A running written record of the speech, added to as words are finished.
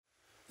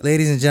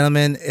Ladies and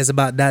gentlemen, it's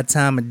about that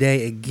time of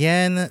day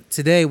again.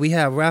 Today we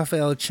have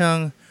Raphael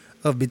Chung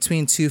of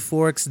Between Two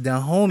Forks, the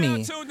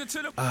homie.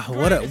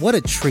 What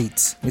a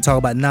treat. We talk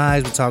about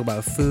knives, we talk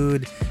about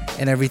food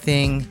and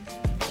everything.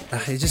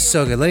 It's just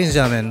so good. Ladies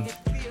and gentlemen,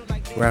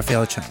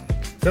 Raphael Chung.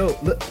 So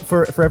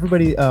for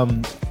everybody,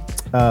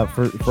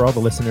 for all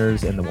the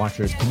listeners and the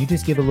watchers, can you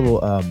just give a little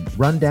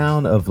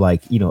rundown of a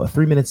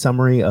 3-minute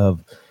summary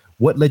of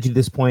what led you to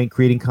this point,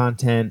 creating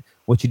content,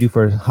 what you do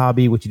for a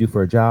hobby, what you do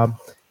for a job,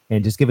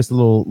 and just give us a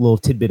little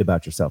tidbit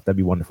about yourself. That'd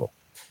be wonderful.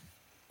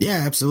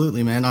 Yeah,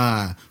 absolutely,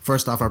 man.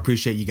 First off, I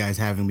appreciate you guys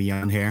having me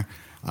on here.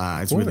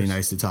 It's really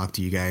nice to talk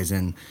to you guys,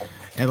 and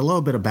a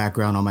little bit of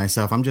background on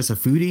myself. I'm just a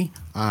foodie.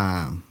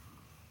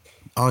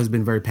 Always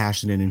been very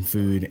passionate in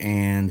food,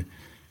 and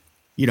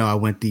I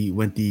went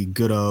the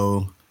good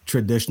old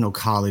traditional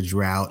college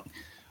route.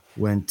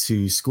 Went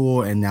to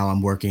school, and now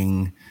I'm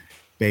working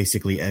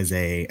basically as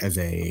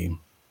a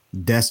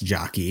desk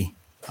jockey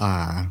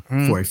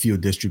for a fuel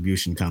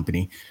distribution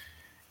company,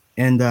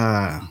 and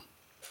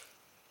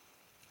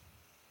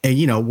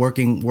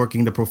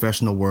working the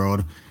professional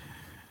world.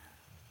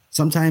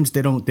 Sometimes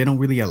they don't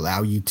really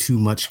allow you too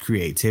much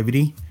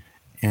creativity,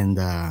 and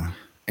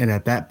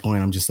at that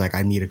point, I'm just like,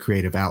 I need a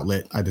creative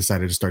outlet. I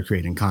decided to start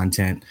creating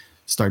content,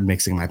 start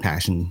mixing my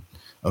passion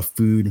of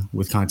food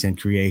with content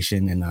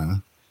creation,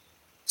 and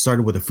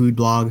started with a food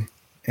blog,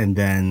 and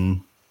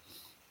then,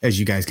 as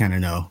you guys kind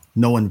of know,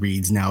 no one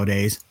reads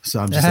nowadays.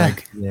 So I'm just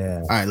like,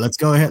 Yeah. all right, let's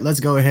go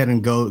ahead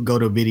and go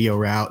to video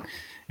route,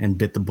 and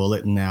bit the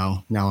bullet. And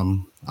now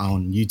I'm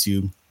on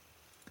YouTube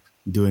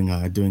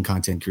doing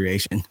content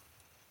creation.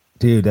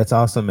 Dude, that's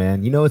awesome,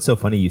 man. It's so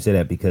funny you say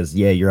that because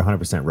you're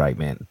 100% right,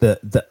 man.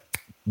 The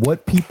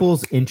what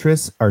people's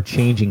interests are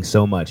changing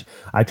so much.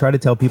 I try to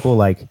tell people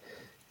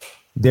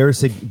there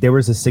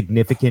was a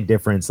significant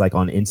difference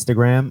on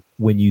Instagram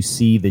when you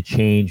see the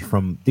change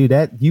from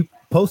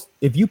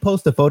if you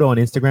post a photo on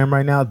Instagram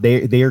right now,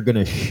 they are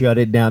gonna shut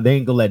it down. They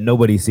ain't gonna let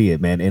nobody see it,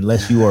 man,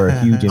 unless you are a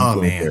huge influencer.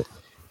 Oh, man.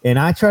 And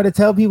I try to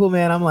tell people,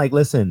 man, I'm like,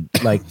 listen,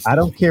 I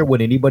don't care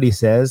what anybody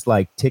says.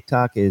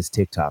 TikTok is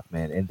TikTok,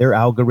 man, and their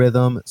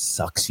algorithm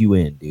sucks you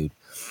in, dude.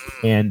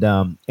 And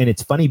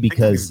it's funny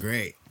because TikTok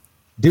is great.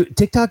 Dude,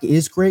 TikTok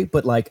is great,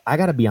 but I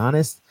gotta be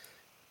honest,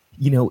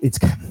 it's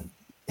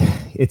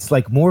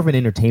more of an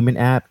entertainment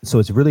app, so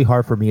it's really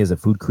hard for me as a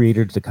food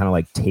creator to kind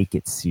of take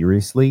it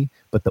seriously.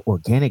 But the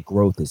organic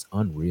growth is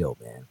unreal,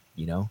 man.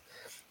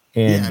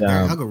 And Their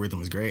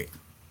algorithm is great.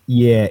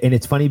 yeah, and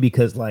it's funny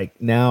because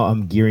now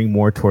I'm gearing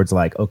more towards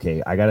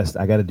okay, I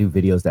gotta do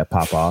videos that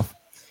pop off.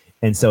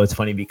 And so it's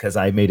funny because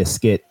I made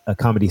a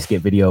comedy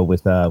skit video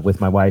with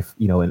my wife,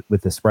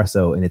 with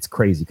Espresso, and it's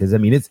crazy because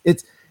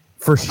it's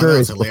for sure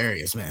It's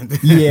hilarious, man.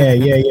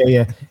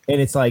 yeah.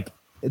 And it's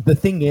the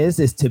thing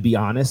is to be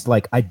honest,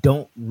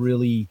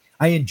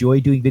 I enjoy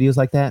doing videos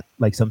like that,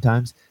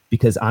 sometimes,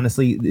 because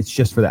honestly, it's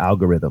just for the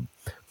algorithm.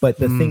 But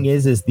the thing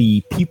is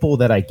the people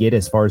that I get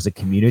as far as the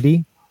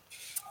community,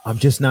 I'm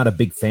just not a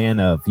big fan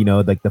of,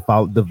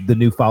 the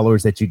new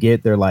followers that you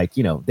get. They're I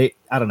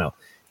don't know.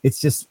 It's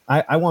just,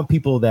 I want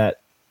people that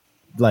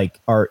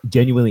are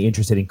genuinely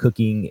interested in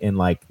cooking and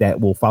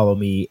that will follow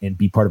me and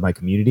be part of my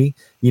community,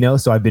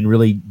 so I've been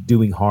really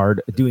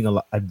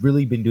I've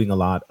really been doing a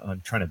lot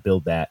on trying to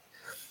build that.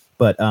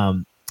 But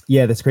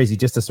that's crazy.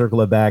 Just to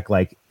circle it back,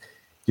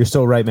 you're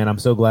so right, man. I'm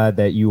so glad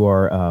that you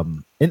are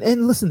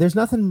and listen, there's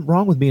nothing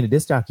wrong with being a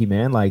disc jockey,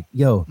 man.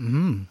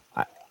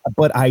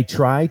 But I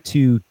try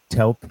to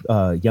tell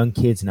young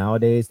kids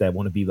nowadays that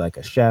want to be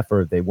a chef,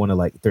 or they want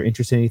to they're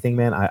interested in anything,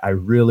 man. I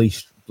really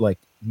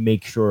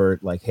make sure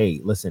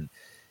hey, listen,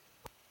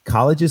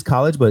 college is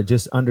college, but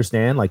just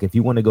understand if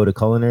you want to go to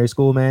culinary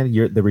school, man,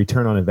 the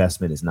return on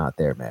investment is not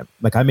there, man.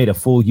 I made a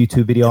full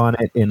YouTube video on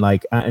it,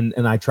 and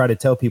and I try to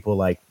tell people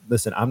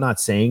listen, I'm not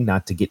saying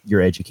not to get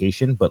your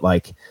education, but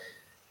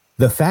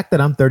the fact that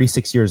I'm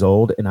 36 years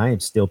old and I am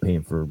still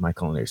paying for my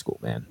culinary school,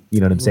 man. You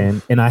know what I'm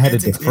saying? And I had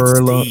to defer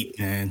a loan,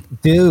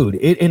 dude.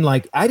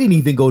 I didn't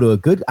even go to a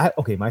good.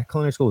 My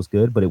culinary school was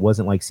good, but it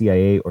wasn't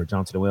CIA or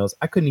Johnson & Wales.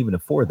 I couldn't even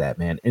afford that,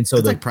 man. And so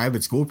it's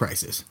private school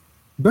prices,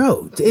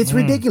 bro. It's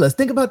ridiculous.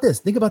 Think about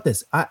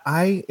this.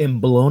 I am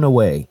blown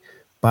away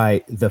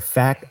by the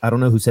fact. I don't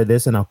know who said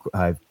this, and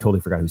I totally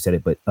forgot who said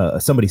it, but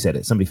somebody said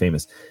it. Somebody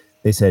famous.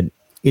 They said,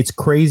 it's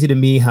crazy to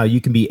me how you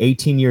can be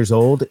 18 years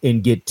old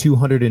and get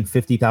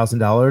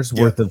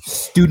 $250,000 worth of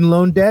student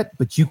loan debt,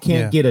 but you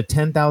can't get a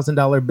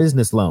 $10,000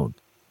 business loan.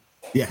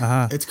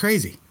 Yeah, It's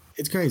crazy.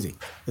 It's crazy.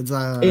 It's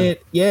and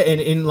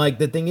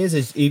the thing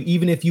is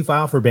even if you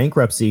file for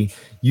bankruptcy,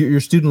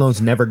 your student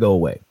loans never go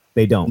away.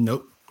 They don't.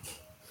 Nope.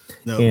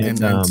 And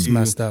to,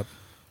 messed up.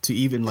 To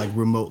even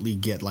remotely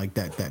get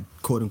that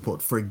quote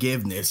unquote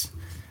forgiveness,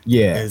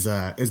 yeah,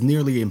 is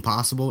nearly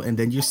impossible. And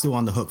then you're still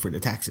on the hook for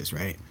the taxes,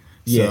 right?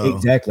 Yeah,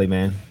 exactly,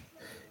 man.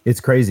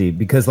 It's crazy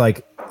because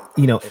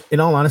in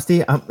all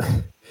honesty, and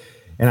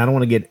I don't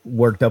want to get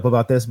worked up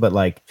about this, but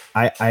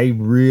I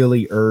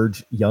really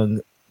urge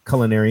young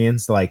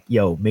culinarians, like,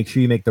 yo, make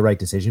sure you make the right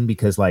decision,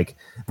 because like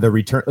the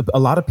return, a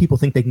lot of people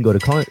think they can go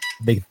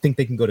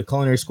to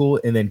culinary school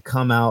and then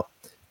come out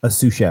a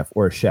sous chef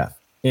or a chef.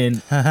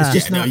 And it's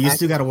just you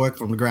still got to work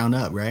from the ground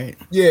up, right?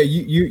 Yeah,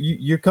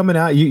 you're coming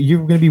out. You're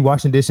going to be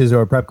washing dishes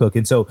or a prep cook.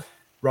 And so,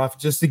 Ralph,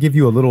 just to give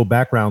you a little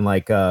background,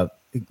 like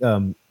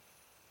Kirsten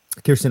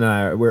and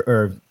I,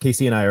 or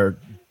Casey and I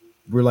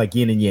we're like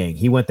yin and yang.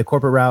 He went the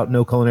corporate route,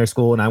 no culinary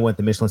school, and I went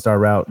the Michelin star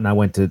route, and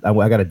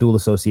I got a dual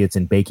associates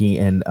in baking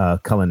and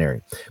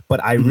culinary.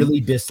 But I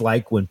really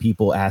dislike when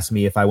people ask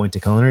me if I went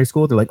to culinary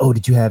school. They're like, "Oh,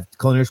 did you have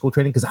culinary school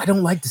training?" Because I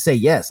don't like to say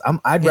yes.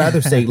 I'd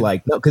rather say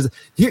like no. Because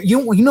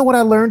you know what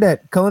I learned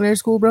at culinary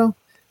school, bro?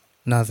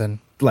 Nothing.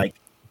 Like,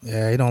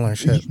 yeah, you don't learn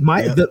shit.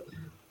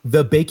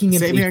 The baking and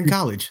Same here in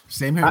college.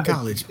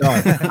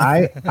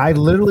 I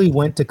literally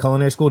went to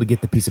culinary school to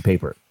get the piece of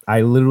paper.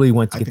 I literally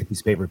went to get the piece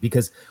of paper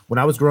because when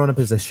I was growing up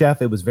as a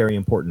chef, it was very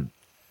important.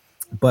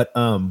 But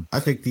I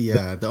think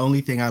the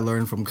only thing I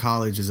learned from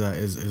college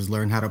is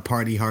learn how to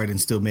party hard and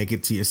still make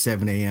it to your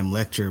 7 a.m.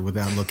 lecture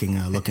without looking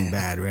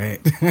bad,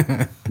 right?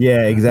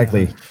 Yeah,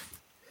 exactly.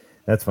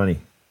 That's funny.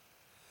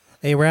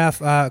 Hey,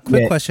 Raph,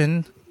 quick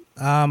question.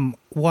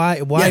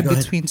 Why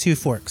Between Two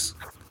Forks?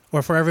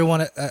 Or for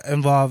everyone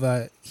involved,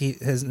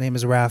 his name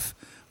is Raph.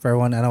 For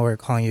everyone, I know we're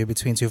calling you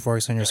Between Two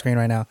Forks on your screen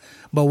right now.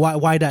 But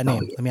why that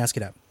name? Let me ask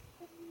you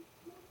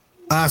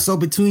that. So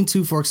Between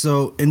Two Forks.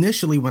 So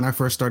initially, when I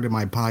first started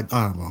my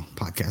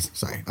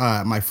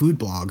podcast, my food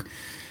blog,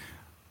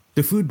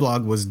 the food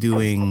blog was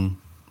doing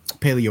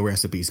paleo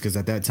recipes because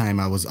at that time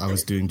I was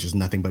doing just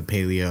nothing but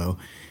paleo,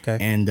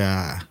 and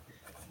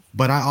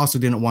but I also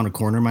didn't want to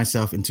corner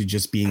myself into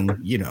just being,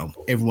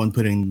 everyone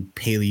putting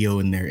paleo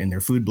in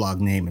their food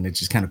blog name, and it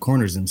just kind of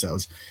corners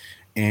themselves.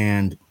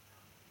 And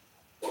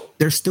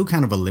there's still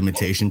kind of a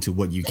limitation to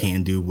what you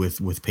can do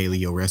with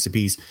paleo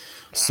recipes.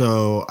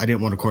 So I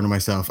didn't want to corner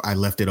myself. I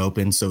left it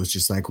open. So it's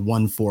just like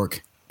one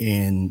fork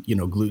in,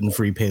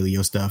 gluten-free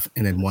paleo stuff,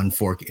 and then one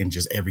fork in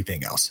just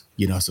everything else,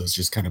 so it's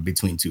just kind of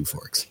between two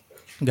forks.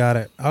 Got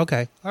it.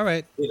 Okay. All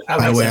right.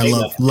 By the way,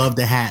 I love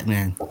the hat,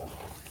 man.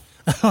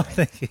 Oh,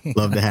 thank you.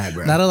 Love the hat,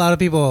 bro. Not a lot of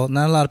people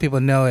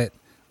know it.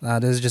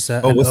 This is just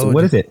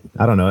what is it?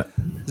 I don't know it.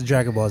 It's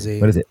Dragon Ball Z.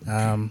 What is it?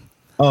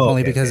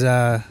 Because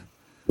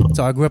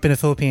so I grew up in the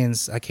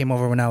Philippines. I came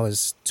over when I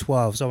was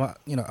 12. So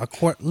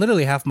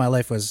literally half my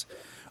life was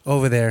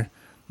over there,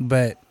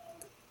 but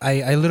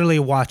I literally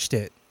watched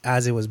it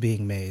as it was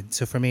being made.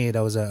 So for me,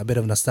 that was a bit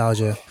of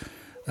nostalgia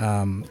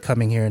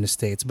coming here in the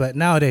States. But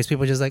nowadays,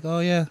 people are just like, "Oh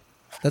yeah,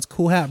 that's a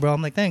cool hat, bro."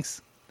 I'm like,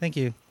 "Thanks, thank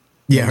you."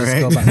 Yeah,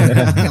 right.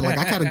 Like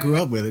I kind of grew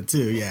up with it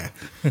too. Yeah,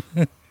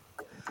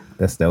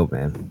 that's dope,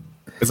 man.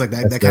 It's like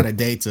that kind of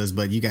dates us,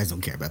 but you guys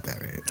don't care about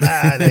that, right?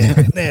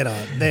 They don't.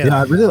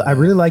 I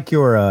really like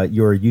your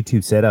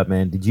YouTube setup,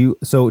 man. Did you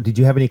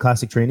have any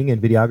classic training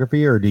in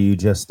videography, or did you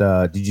just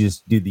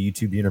do the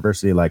YouTube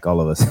University like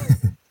all of us?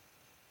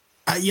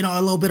 A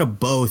little bit of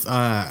both.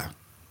 I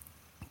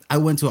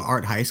went to an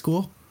art high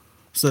school,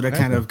 so that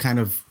kind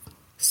of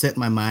set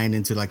my mind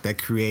into like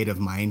that creative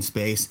mind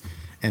space.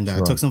 And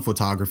I took some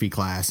photography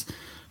class.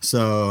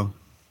 So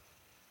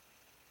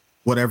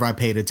whatever I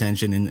paid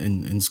attention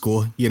in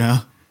school,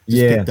 just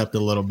picked up a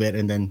little bit.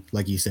 And then,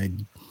 like you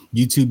said,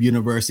 YouTube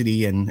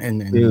University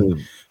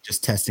and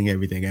just testing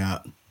everything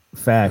out.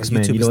 Facts,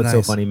 man. YouTube What's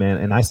so funny, man?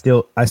 And I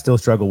still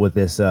struggle with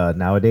this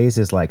nowadays.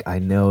 Is like, I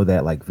know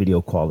that like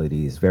video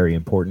quality is very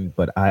important,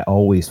 but I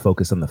always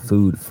focus on the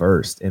food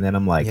first. And then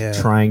I'm like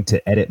trying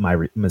to edit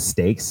my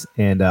mistakes.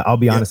 And I'll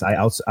be honest, I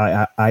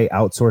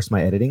outsource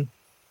my editing.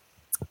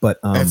 But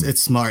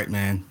it's smart,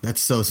 man. That's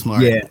so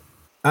smart. Yeah.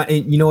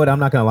 And you know what? I'm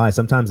not going to lie.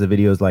 Sometimes the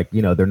videos, like,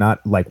 they're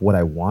not like what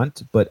I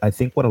want. But I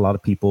think what a lot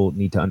of people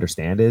need to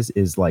understand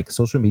is like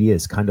social media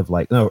is kind of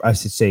like, no, I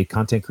should say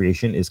content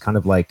creation is kind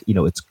of like,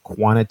 it's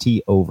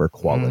quantity over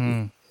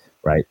quality.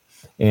 Right.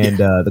 And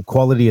the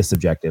quality is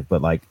subjective.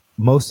 But like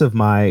most of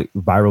my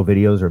viral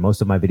videos or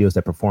most of my videos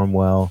that perform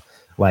well,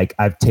 like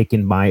I've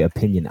taken my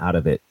opinion out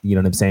of it. You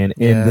know what I'm saying?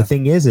 And the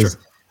thing is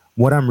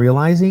what I'm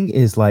realizing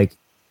is like,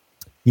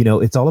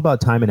 it's all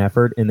about time and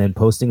effort, and then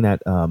posting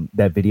that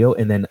video.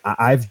 And then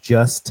I've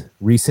just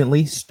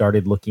recently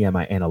started looking at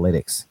my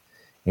analytics.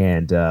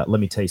 And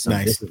let me tell you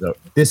something. Nice.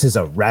 This is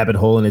a rabbit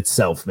hole in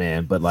itself,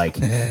 man. But like,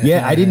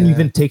 I didn't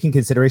even take in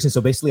consideration. So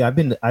basically, I've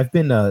been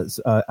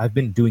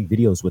doing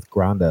videos with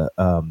Granda,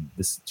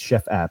 this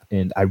chef app,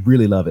 and I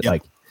really love it. Yep.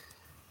 Like,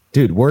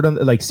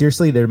 dude,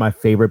 seriously, they're my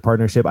favorite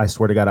partnership. I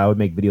swear to God, I would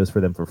make videos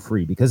for them for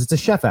free because it's a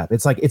chef app.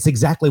 It's like, it's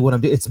exactly what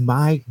I'm doing. It's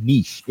my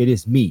niche. It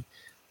is me.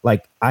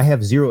 Like, I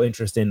have zero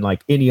interest in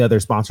like any other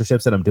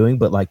sponsorships that I'm doing,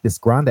 but like this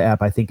Granda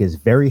app, I think is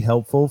very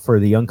helpful for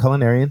the young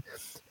culinarian.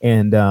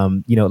 And,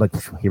 like,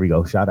 here we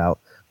go, shout out.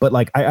 But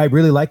like, I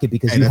really like it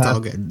because all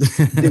good.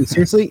 Dude,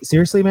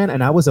 seriously, man.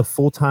 And I was a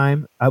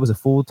full-time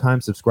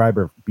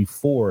subscriber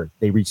before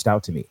they reached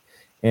out to me.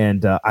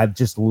 And I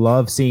just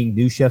love seeing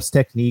new chefs'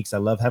 techniques. I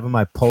love having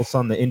my pulse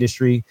on the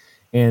industry.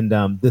 And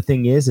the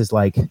thing is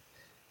like,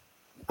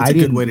 It's a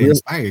good way to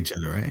inspire each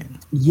other, right?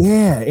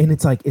 Yeah, and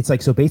it's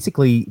like so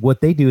basically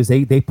what they do is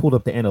they pulled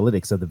up the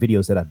analytics of the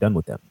videos that I've done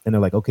with them, and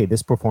they're like, okay,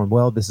 this performed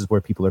well. This is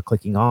where people are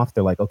clicking off.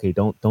 They're like, okay,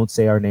 don't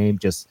say our name,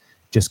 just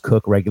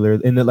cook regular,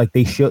 and they're like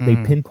they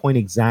pinpoint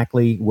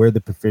exactly where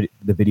the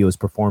video is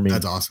performing.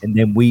 That's awesome. And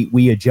then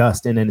we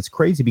adjust, and then it's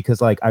crazy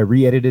because like I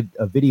re-edited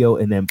a video,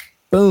 and then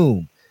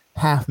boom,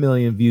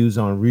 500,000 views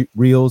on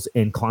reels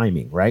and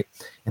climbing, right?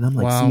 And I'm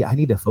like, see, I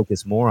need to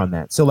focus more on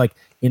that. So like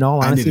in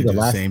all honesty,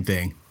 the same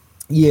thing.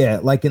 Yeah,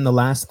 like in the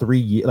last 3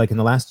 years, like in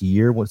the last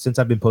year, since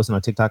I've been posting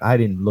on TikTok, I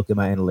didn't look at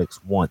my analytics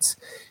once.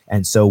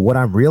 And so what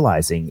I'm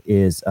realizing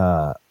is,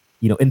 and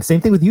the same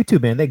thing with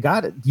YouTube, man. They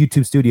got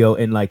YouTube Studio,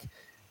 and like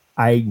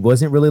I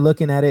wasn't really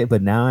looking at it,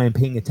 but now I'm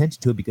paying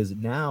attention to it because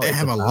now they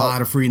have a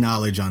lot of free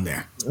knowledge on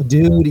there,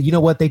 dude. You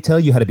know what? They tell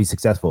you how to be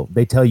successful.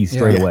 They tell you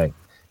straight away.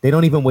 They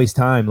don't even waste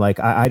time. Like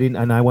I didn't,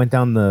 and I went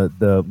down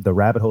the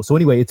rabbit hole. So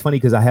anyway, it's funny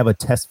because I have a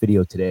test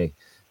video today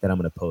that I'm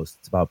going to post.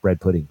 It's about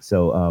bread pudding.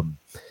 So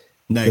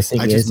nice.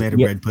 I just made a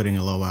bread pudding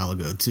a little while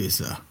ago too.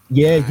 So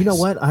yeah, nice. You know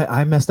what?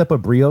 I messed up a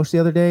brioche the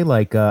other day.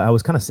 Like I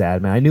was kind of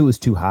sad, man. I knew it was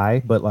too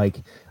high, but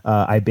like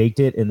I baked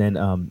it, and then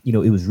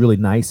it was really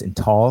nice and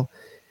tall.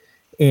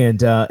 And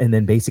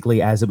then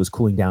basically as it was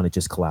cooling down, it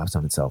just collapsed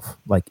on itself.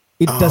 Like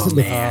it doesn't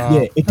look,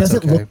 it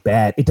doesn't look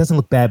bad. It doesn't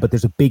look bad, but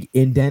there's a big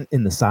indent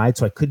in the side.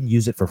 So I couldn't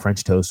use it for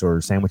French toast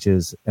or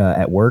sandwiches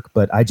at work,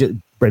 but I just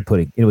bread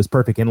pudding. It was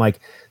perfect. And like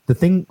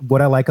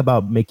what I like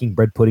about making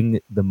bread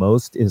pudding the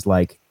most is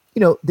like,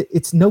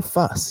 it's no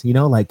fuss,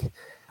 like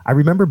I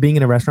remember being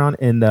in a restaurant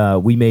and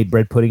we made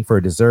bread pudding for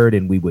a dessert,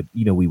 and we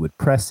would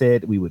press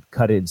it, we would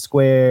cut it in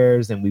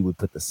squares, and we would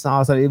put the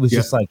sauce on it. It was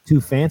just like too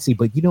fancy.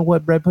 But you know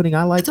what, bread pudding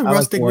I like? It's a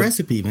rustic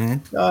recipe,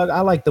 man. I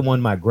like the one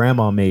my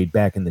grandma made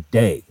back in the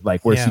day,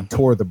 like where she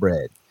tore the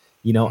bread.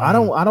 I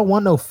don't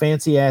want no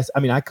fancy ass. I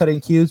mean, I cut it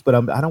in cubes, but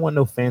I don't want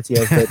no fancy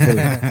ass bread pudding.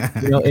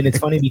 And it's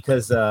funny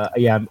because I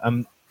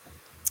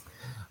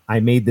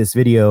made this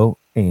video,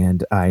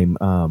 and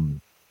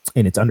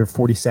and it's under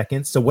 40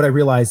 seconds. So what I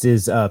realized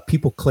is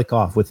people click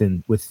off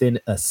within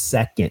a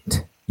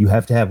second. You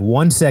have to have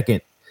 1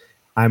 second.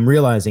 I'm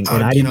realizing,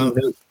 and I didn't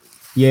know.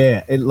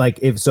 Yeah,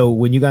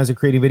 when you guys are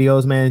creating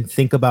videos, man,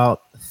 think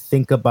about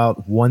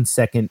 1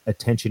 second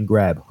attention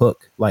grab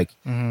hook. Like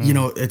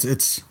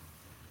it's.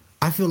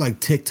 I feel like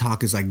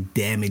TikTok is like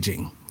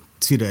damaging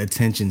to the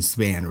attention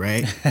span,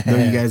 right?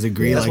 Don't you guys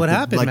agree? That's what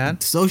happened, man.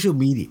 Social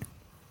media.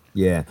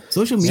 Yeah,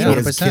 social media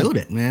has killed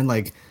it, man.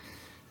 Like.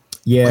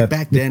 Yeah, like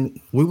back then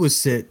we would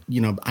sit,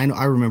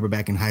 I remember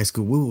back in high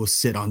school, we would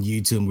sit on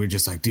YouTube and we're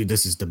just like, dude,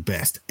 this is the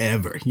best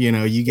ever.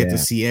 You get to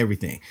see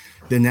everything.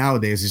 Then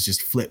nowadays it's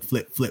just flip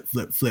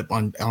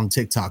on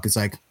TikTok. It's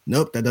like,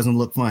 nope, that doesn't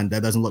look fun.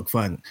 That doesn't look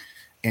fun.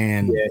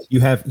 And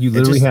you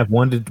literally have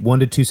 1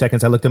 to 2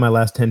 seconds. I looked at my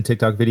last 10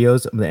 TikTok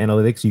videos, the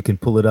analytics, you can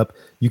pull it up.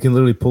 You can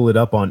literally pull it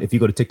up on, if you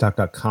go to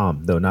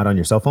TikTok.com, though, not on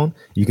your cell phone,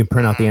 you can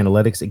print out the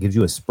analytics. It gives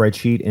you a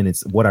spreadsheet. And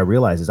it's what I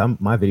realize is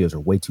my videos are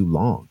way too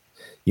long.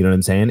 You know what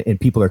I'm saying? And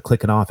people are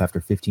clicking off after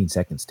 15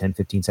 seconds, 10,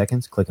 15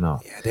 seconds, clicking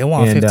off. Yeah, they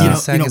want 15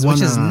 seconds, which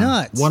is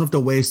nuts. One of the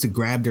ways to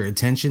grab their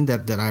attention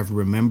that I've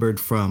remembered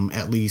from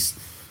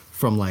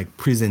like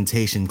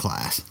presentation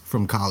class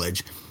from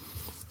college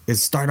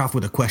is start off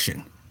with a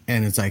question.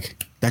 And it's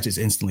like, that just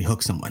instantly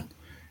hooks someone.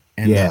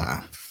 And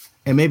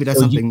and maybe that's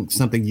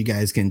something you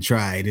guys can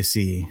try to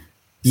see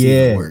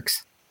if it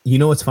works. You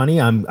know what's funny?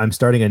 I'm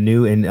starting a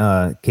new,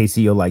 and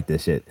Casey, you'll like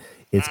this shit.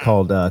 It's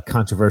called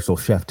Controversial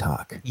Chef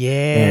Talk. Yeah.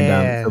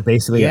 And so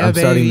basically, I'm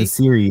starting the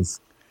series.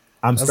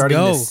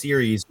 This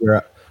series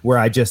where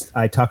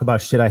I talk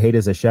about shit I hate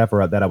as a chef,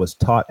 or that I was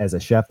taught as a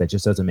chef that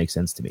just doesn't make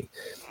sense to me.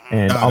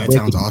 And I'll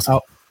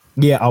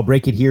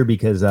break it here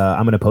because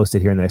I'm going to post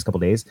it here in the next couple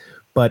of days.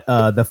 But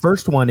the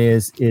first one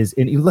is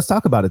and let's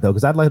talk about it though,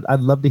 because I'd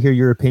love to hear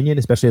your opinion,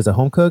 especially as a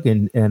home cook,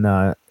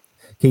 and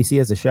Casey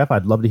as a chef.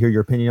 I'd love to hear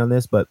your opinion on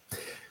this. But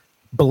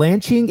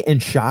blanching and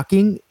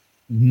shocking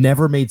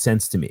never made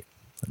sense to me.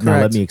 Correct.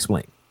 Now let me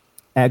explain.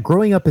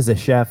 Growing up as a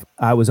chef,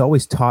 I was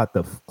always taught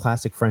the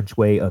classic French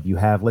way of you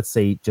have, let's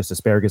say, just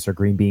asparagus or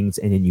green beans,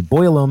 and then you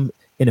boil them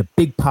in a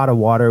big pot of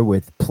water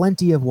with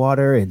plenty of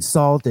water and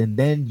salt, and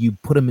then you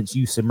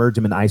you submerge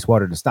them in ice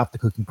water to stop the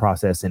cooking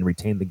process and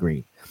retain the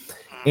green.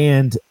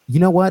 And you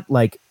know what?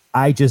 Like,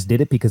 I just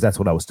did it because that's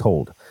what I was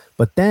told.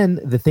 But then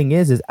the thing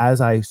is as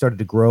I started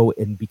to grow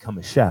and become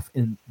a chef,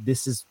 and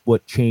this is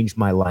what changed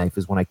my life,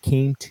 is when I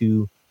came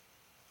to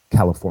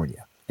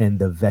California. And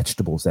the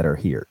vegetables that are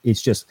here.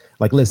 It's just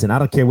like, listen, I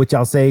don't care what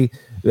y'all say.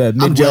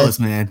 Midwest, I'm jealous,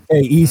 man. Hey,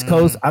 East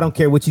Coast, I don't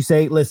care what you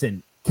say.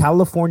 Listen,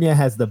 California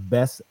has the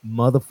best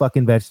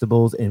motherfucking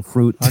vegetables and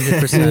fruit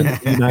 100% in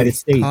the United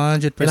States.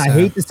 100%. And I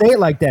hate to say it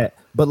like that,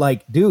 but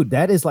like, dude,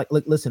 that is like,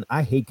 listen,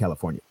 I hate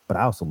California, but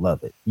I also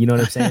love it. You know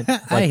what I'm saying?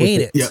 Like, I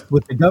hate it. Yeah.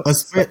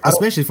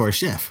 Especially for a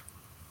chef.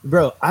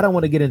 Bro, I don't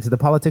want to get into the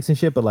politics and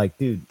shit, but like,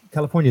 dude,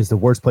 California is the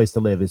worst place to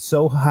live. It's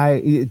so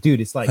high,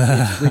 dude. It's like,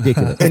 it's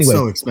ridiculous. It's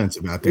so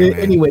expensive out there, man.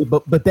 Anyway,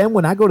 but then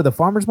when I go to the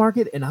farmer's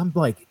market and I'm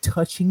like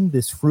touching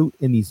this fruit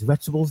and these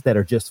vegetables that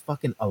are just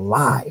fucking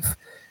alive.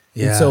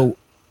 Yeah. And so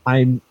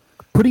I'm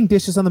putting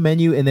dishes on the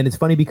menu. And then it's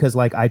funny because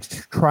like I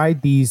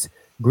tried these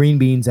green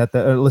beans at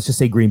the let's just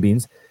say green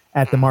beans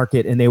at the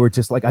market, and they were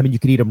just like, I mean, you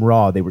could eat them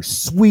raw. They were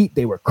sweet,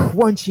 they were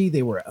crunchy,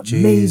 they were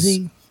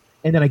amazing. Jeez.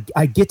 And then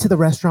I get to the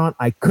restaurant,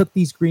 I cook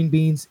these green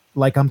beans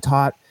like I'm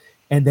taught.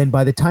 And then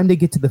by the time they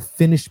get to the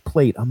finished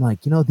plate, I'm like,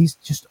 these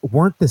just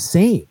weren't the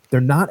same. They're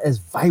not as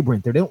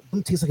vibrant. They don't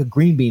taste like a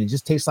green bean. It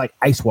just tastes like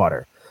ice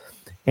water.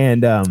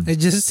 And it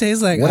just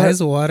tastes like ice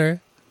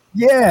water.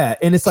 Yeah,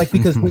 and it's like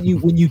because when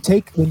you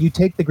take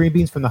the green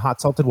beans from the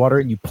hot salted water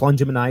and you plunge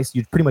them in ice,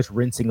 you're pretty much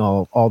rinsing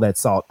all that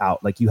salt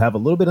out. Like you have a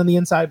little bit on the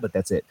inside, but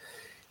that's it.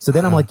 So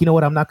then I'm like, you know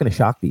what? I'm not going to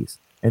shock these,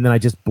 and then I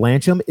just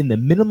blanch them in the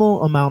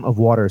minimal amount of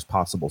water as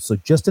possible. So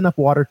just enough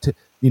water to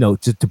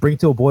to bring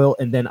to a boil,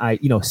 and then I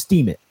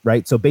steam it,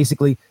 right? So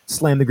basically,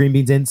 slam the green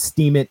beans in,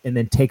 steam it, and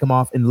then take them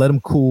off and let them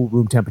cool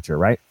room temperature,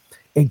 right?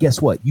 And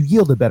guess what? You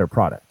yield a better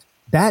product.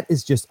 That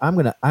is just I'm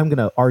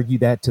gonna argue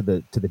that to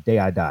the day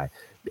I die.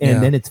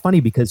 And then it's funny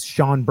because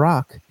Sean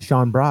Brock,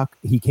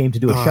 he came to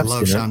do a chef's dinner. I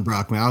love Sean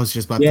Brock, man. I was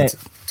just about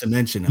to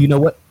mention him. You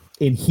know what?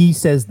 And he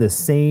says the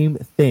same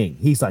thing.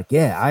 He's like,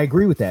 yeah, I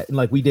agree with that. And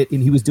like we did,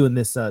 and he was doing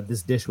this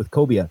dish with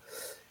cobia.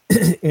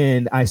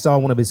 And I saw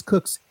one of his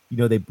cooks,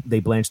 they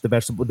blanched the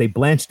vegetable. They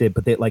blanched it,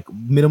 but they like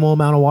minimal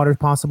amount of water as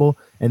possible.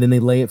 And then they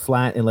lay it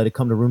flat and let it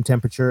come to room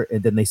temperature.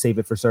 And then they save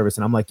it for service.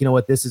 And I'm like, you know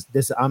what?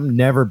 This I'm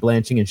never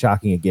blanching and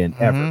shocking again,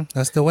 ever.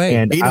 That's the way.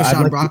 And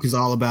Sean Brock is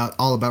all about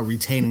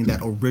retaining that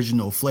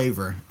original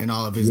flavor in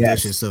all of his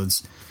dishes. So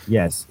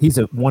yes, he's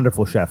a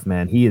wonderful chef,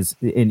 man. He is.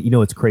 And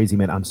it's crazy,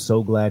 man. I'm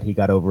so glad he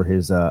got over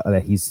his,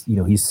 that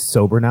he's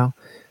sober now.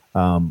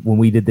 When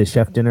we did this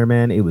chef dinner,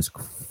 man, it was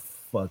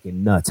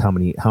fucking nuts how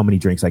many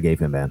drinks I gave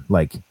him, man.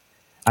 Like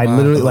I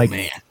literally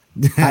man.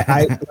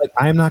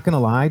 I'm not gonna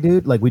lie,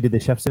 dude. Like we did the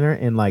chef's dinner,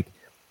 and like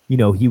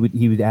he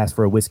would ask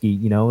for a whiskey,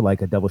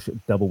 like a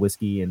double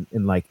whiskey,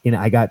 and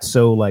I got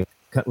so like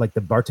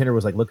the bartender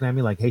was like looking at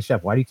me like, hey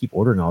chef, why do you keep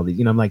ordering all these?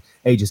 I'm like,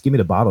 hey, just give me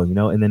the bottle,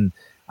 and then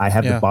I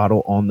have the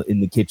bottle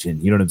in the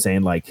kitchen, you know what I'm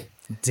saying? Like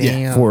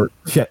damn. For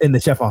in the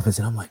chef office,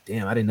 and I'm like,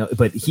 damn, I didn't know.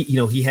 But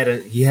he had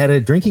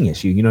a drinking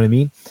issue, you know what I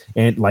mean?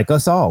 And like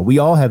us all, we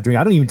all have drink.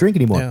 I don't even drink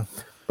anymore. Yeah.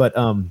 But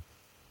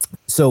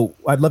so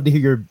I'd love to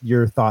hear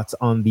your thoughts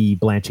on the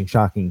blanching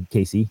shocking,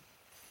 Casey.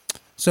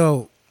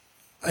 So,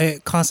 a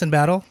constant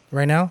battle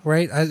right now,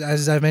 right?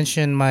 As I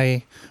mentioned,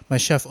 my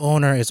chef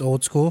owner is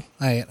old school.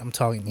 I'm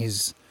talking.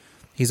 He's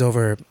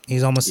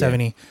almost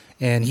 70,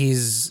 and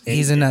he's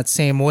in that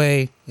same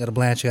way. You got to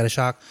blanch, you got to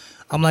shock.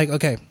 I'm like,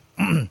 okay,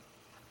 and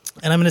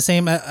I'm in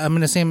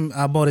the same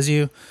boat as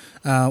you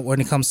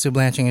when it comes to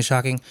blanching and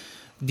shocking.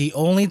 The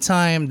only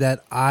time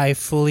that I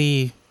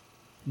fully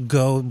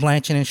go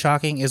blanching and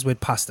shocking is with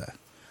pasta,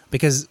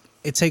 because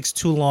it takes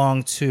too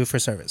long for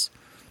service.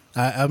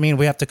 I mean,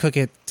 we have to cook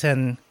it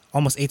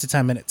almost 8 to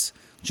 10 minutes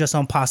just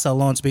on pasta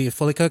alone to be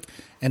fully cooked,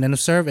 and then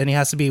serve, and it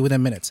has to be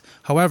within minutes.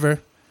 However,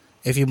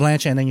 if you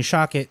blanch it and then you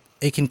shock it,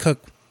 it can cook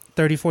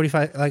 30 to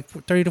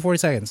 40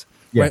 seconds,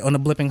 right, on the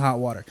blipping hot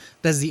water.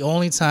 That's the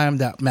only time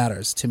that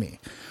matters to me.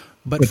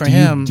 But for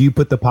him, do you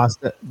put the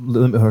pasta?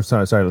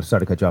 Sorry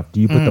to cut you off. Do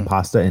you put the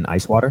pasta in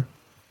ice water?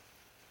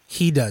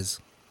 He does,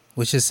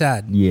 which is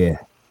sad. Yeah.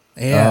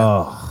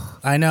 Oh.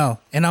 I know.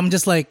 And I'm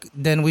just like,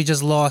 then we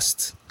just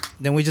lost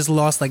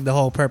like the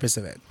whole purpose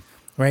of it,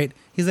 right?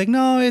 He's like,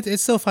 no,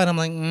 it's still fine. I'm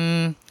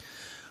like,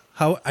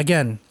 how,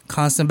 again,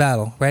 constant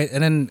battle, right?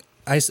 And then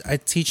I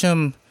teach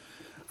him.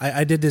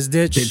 I did this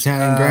dish. The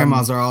Italian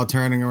grandmas are all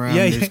turning around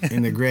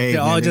in the grave.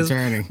 They're all just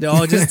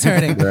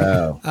turning.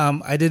 Bro.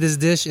 I did this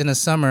dish in the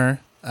summer,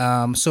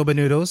 soba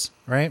noodles,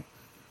 right?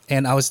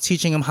 And I was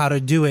teaching him how to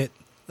do it,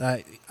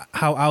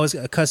 how I was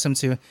accustomed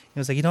to. He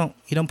was like, you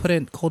don't put it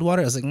in cold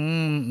water? I was like,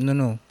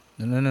 no.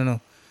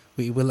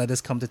 We let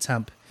this come to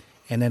temp,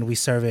 and then we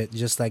serve it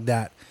just like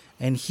that.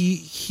 And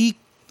he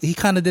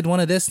kind of did one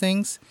of these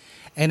things,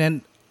 and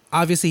then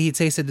obviously he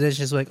tasted the dish.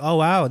 He's like, oh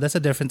wow, that's a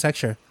different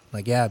texture.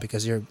 Like, yeah,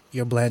 because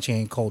you're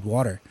blanching in cold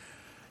water.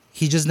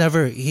 He just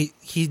never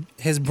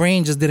his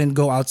brain just didn't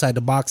go outside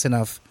the box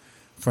enough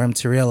for him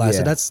to realize.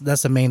 Yeah. So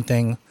that's the main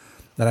thing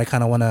that I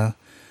kind of want to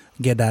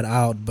get that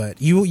out.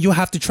 But you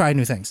have to try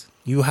new things.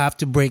 You have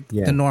to break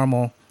the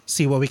normal,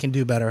 see what we can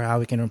do better, how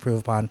we can improve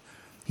upon.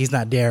 He's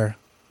not there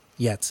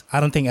yet. I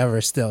don't think ever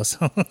still.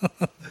 So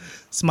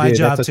it's my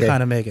job to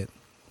kind of make it.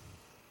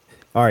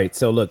 All right,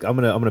 so look, I'm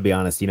gonna be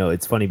honest.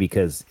 It's funny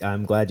because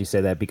I'm glad you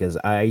said that, because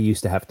I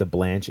used to have to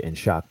blanch and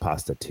shock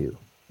pasta too,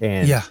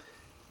 and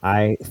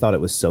I thought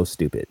it was so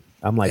stupid.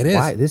 I'm like,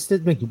 why?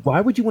 Why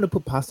would you want to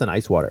put pasta in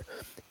ice water?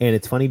 And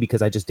it's funny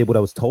because I just did what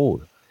I was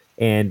told.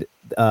 And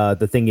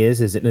the thing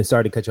is, and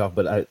sorry to cut you off,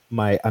 but I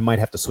might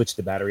have to switch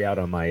the battery out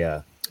on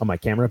my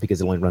camera because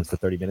it only runs for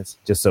 30 minutes.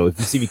 Just so if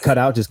you see me cut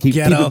out, just keep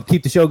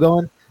the show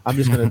going. I'm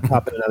just gonna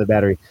pop in another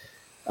battery.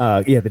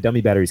 The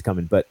dummy battery's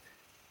coming, but.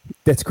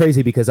 That's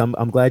crazy because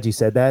I'm glad you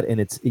said that. And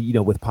it's,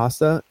 with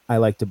pasta, I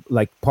like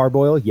to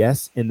parboil,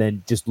 yes, and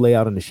then just lay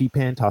out on the sheet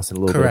pan, toss in a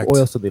little bit of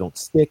oil so they don't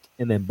stick,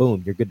 and then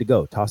boom, you're good to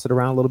go. Toss it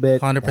around a little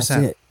bit. 100%. That's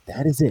it.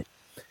 That is it.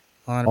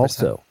 100%.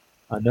 Also,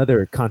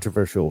 another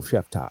controversial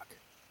chef talk.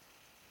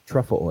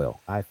 truffle oil.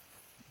 I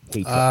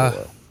hate truffle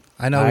oil.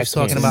 I know we're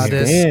talking about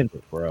this,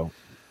 it, bro.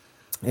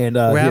 And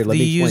Raph, here, let do me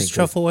you use explain,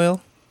 truffle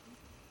oil?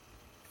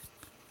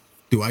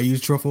 Do I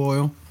use truffle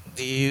oil?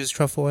 Do you use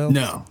truffle oil?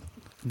 No.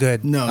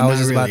 Good. No, I was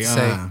just really. about to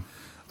say,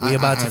 we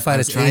about to fight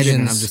as Asians.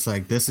 And I'm just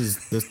like, this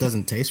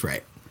doesn't taste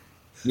right.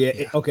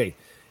 Yeah. Okay.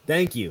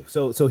 Thank you.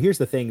 So here's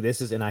the thing.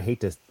 This is, and I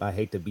hate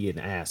to be an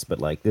ass, but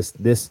like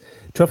this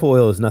truffle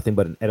oil is nothing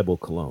but an edible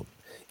cologne.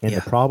 And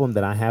the problem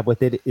that I have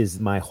with it is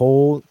my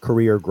whole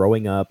career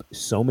growing up,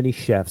 so many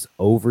chefs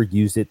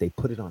overused it. They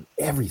put it on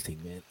everything,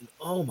 man.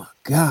 Oh my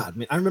God,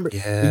 man. I remember,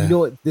 you know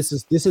what? This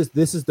is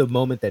the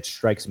moment that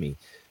strikes me.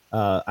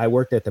 I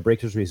worked at the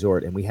Breakers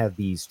Resort and we have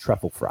these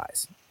truffle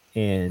fries.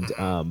 And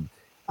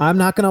I'm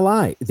not going to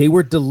lie. They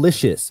were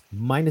delicious,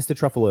 minus the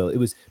truffle oil. It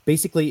was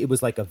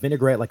like a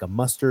vinaigrette, like a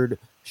mustard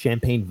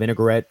champagne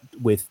vinaigrette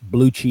with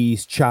blue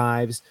cheese,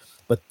 chives.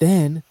 But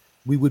then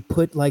we would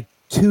put like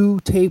 2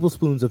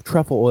 tablespoons of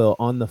truffle oil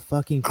on the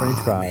fucking French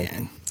fries.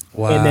 Man.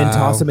 Wow. And then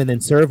toss them and then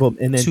serve them.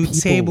 And then 2 people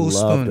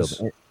tablespoons. loved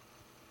them.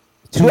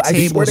 2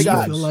 tablespoons.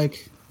 I feel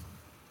like,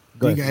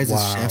 do you guys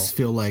as chefs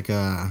feel like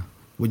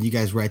when you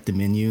guys write the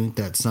menu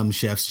that some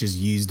chefs just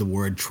use the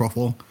word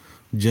truffle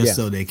just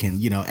so they can,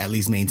 at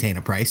least maintain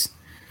a price?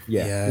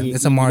 Yeah.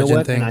 It's a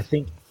margin thing. And I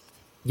think,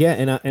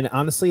 and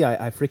honestly,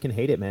 I freaking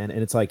hate it, man.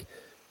 And it's like,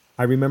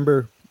 I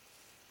remember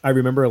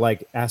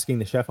like asking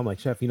the chef, I'm like,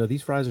 chef,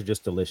 these fries are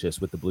just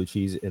delicious with the blue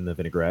cheese and the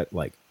vinaigrette.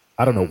 Like,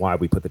 I don't know why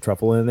we put the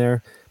truffle in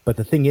there, but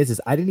the thing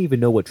is I didn't even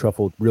know what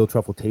real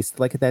truffle tasted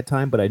like at that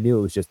time, but I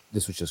knew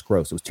this was just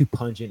gross. It was too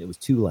pungent. It was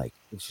too it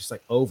was just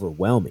like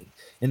overwhelming.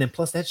 And then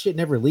plus that shit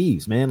never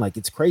leaves, man. Like,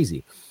 it's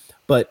crazy.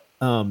 But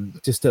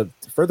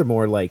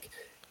furthermore, like,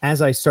 as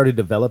I started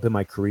developing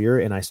my career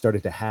and I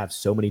started to have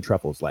so many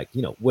truffles, like,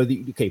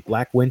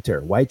 black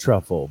winter, white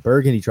truffle,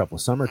 burgundy truffle,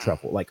 summer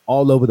truffle, like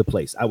all over the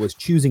place. I was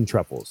choosing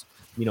truffles.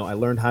 I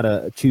learned how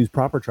to choose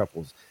proper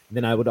truffles. And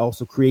then I would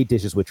also create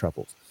dishes with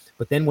truffles.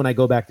 But then when I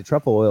go back to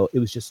truffle oil, it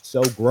was just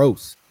so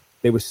gross.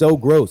 They were so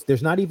gross.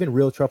 There's not even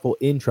real truffle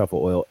in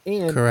truffle oil.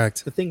 And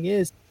correct. The thing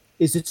is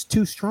it's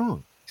too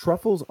strong.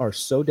 Truffles are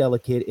so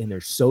delicate and they're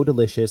so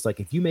delicious.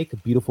 Like, if you make a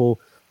beautiful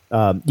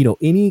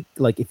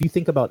if you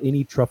think about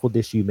any truffle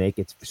dish you make,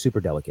 it's super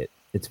delicate.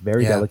 It's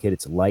very delicate.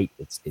 It's light.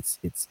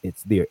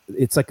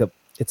 It's like a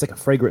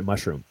fragrant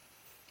mushroom.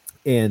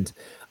 And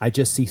I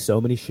just see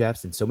so many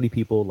chefs and so many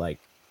people like,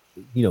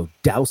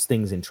 douse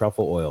things in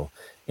truffle oil.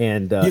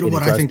 And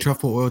what I think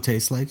truffle oil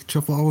tastes like?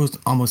 Truffle oil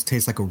almost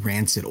tastes like a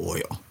rancid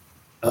oil.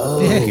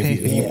 Oh,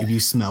 if you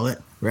smell it,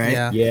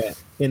 right? Yeah.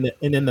 And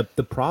then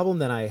the problem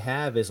that I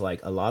have is, like,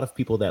 a lot of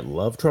people that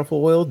love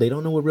truffle oil, they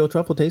don't know what real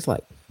truffle tastes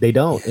like. They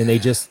don't, and they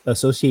just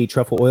associate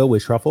truffle oil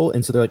with truffle,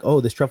 and so they're like,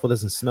 "Oh, this truffle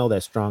doesn't smell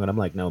that strong." And I'm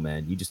like, "No,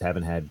 man, you just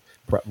haven't had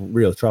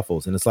real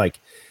truffles." And it's like,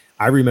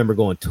 I remember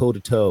going toe to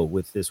toe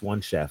with this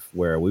one chef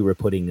where we would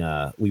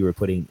have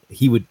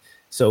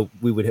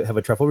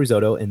a truffle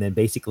risotto, and then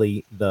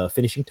basically the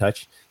finishing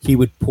touch, he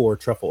would pour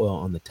truffle oil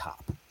on the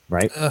top.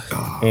 Right. Like,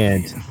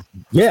 and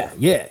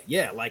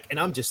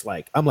I'm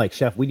like,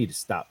 chef, we need to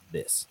stop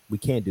this. We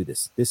can't do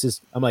this.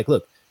 I'm like,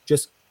 look,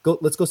 just go,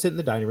 let's go sit in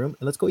the dining room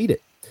and let's go eat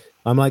it.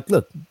 I'm like,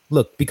 look,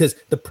 because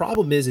the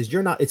problem is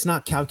it's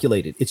not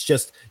calculated. It's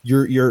just,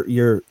 you're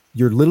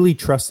literally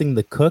trusting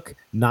the cook.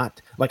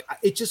 Not like,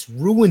 it just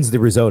ruins the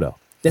risotto.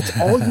 That's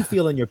all you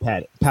feel in your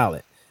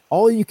palate.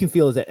 All you can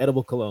feel is that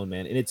edible cologne,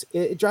 man. And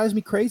it drives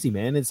me crazy,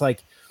 man. It's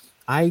like,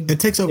 it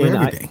takes over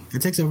everything.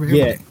 It takes over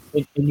everything.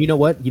 And you know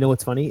what? You know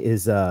what's funny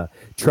is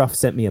Truff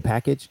sent me a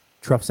package.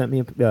 Truff sent me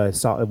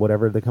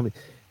whatever the company.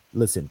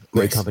 Listen,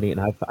 great company, and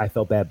I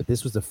felt bad, but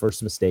this was the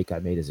first mistake I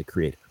made as a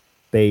creator.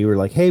 They were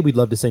like, "Hey, we'd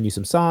love to send you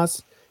some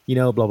sauce,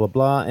 blah blah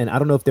blah." And I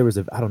don't know if there was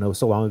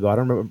so long ago. I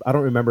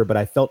don't remember, but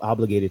I felt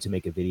obligated to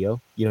make a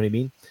video. You know what I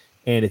mean?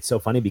 And it's so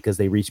funny because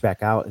they reached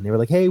back out and they were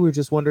like, "Hey, we were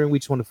just wondering. We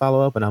just want to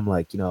follow up." And I'm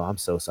like, I'm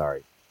so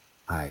sorry.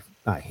 I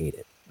hate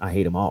it. I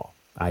hate them all.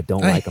 I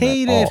don't like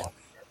them at all.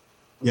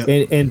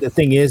 Yep. And the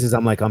thing is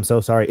I'm like, I'm so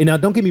sorry. And now,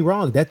 don't get me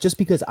wrong. That just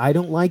because I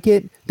don't like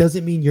it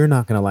doesn't mean you're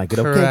not going to like it.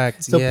 Correct.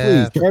 Okay. So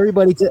please,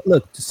 everybody,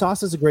 look,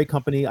 Sauce is a great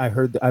company. I've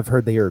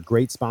heard they are a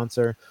great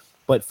sponsor,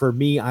 but for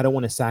me, I don't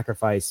want to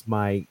sacrifice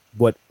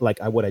what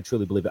I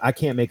truly believe. I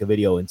can't make a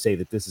video and say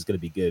that this is going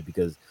to be good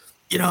because,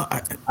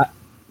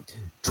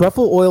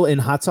 truffle oil in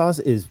hot sauce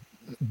is,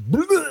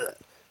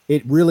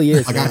 it really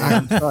is.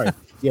 I'm sorry.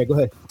 Yeah, go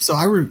ahead. So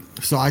I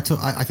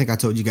think I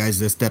told you guys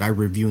this, that I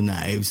review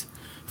knives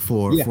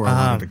for a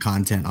lot of the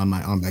content on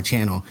my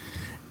channel,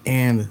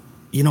 and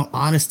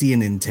honesty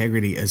and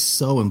integrity is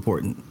so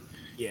important.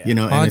 Yeah, and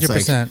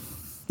 100%.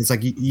 It's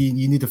like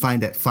you need to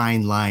find that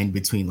fine line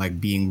between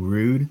like being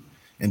rude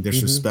and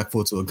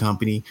disrespectful to a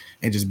company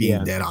and just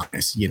being dead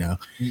honest.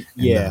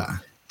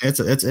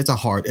 It's a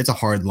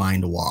hard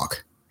line to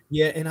walk.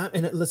 Yeah,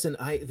 and listen,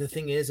 the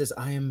thing is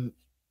I am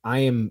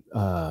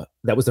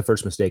that was the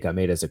first mistake I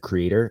made as a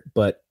creator,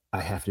 but I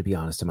have to be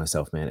honest to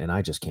myself, man, and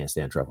I just can't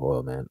stand truffle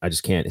oil, man. I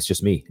just can't. It's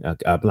just me.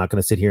 I'm not going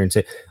to sit here and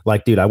say,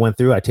 like, dude,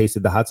 I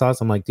tasted the hot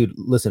sauce. I'm like, dude,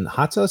 listen,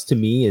 hot sauce to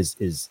me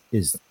is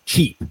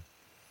cheap.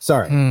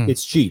 Sorry,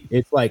 it's cheap.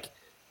 It's like,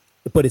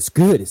 but it's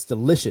good. It's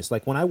delicious.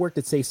 Like when I worked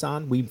at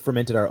Saison, we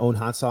fermented our own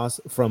hot sauce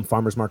from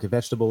farmers market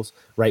vegetables,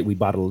 right? We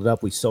bottled it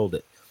up, we sold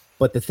it.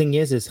 But the thing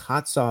is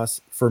hot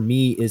sauce for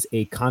me is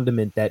a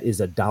condiment that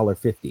is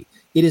 $1.50.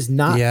 It is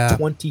not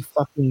 $20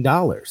 fucking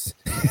dollars.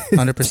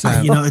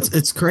 100%. You know,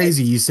 it's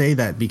crazy you say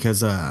that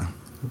because I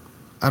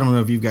don't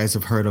know if you guys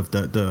have heard of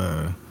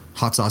the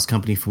hot sauce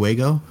company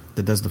Fuego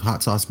that does the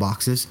hot sauce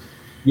boxes.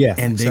 Yeah.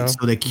 And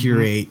they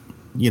curate,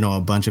 you know,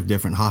 a bunch of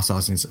different hot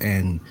sauces,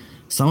 and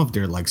some of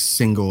their like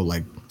single,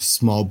 like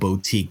small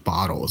boutique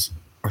bottles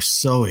are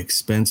so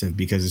expensive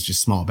because it's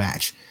just small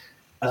batch.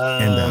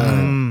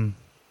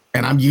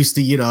 And I'm used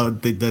to, you know,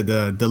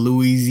 the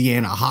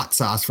Louisiana hot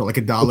sauce for like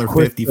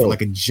 $1.50 for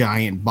like a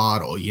giant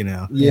bottle, you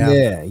know?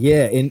 Yeah.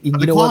 And you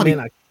know what,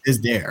 man? Is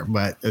there,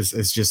 but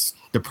it's just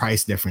the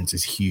price difference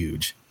is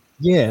huge.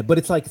 Yeah, but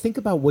it's like, think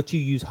about what you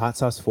use hot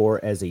sauce for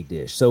as a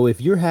dish. So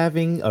if you're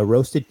having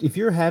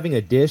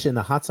a dish and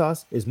the hot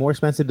sauce is more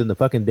expensive than the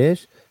fucking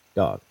dish,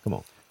 dog, come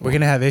on. We're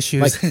going to have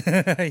issues. Like, So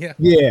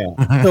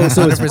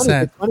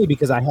it's funny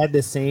because I had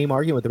this same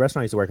argument with the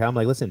restaurant I used to work at. I'm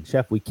like, listen,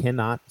 chef, we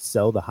cannot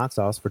sell the hot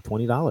sauce for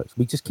 $20.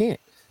 We just can't.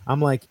 I'm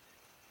like,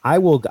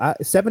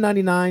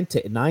 $7.99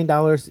 to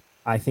 $9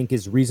 I think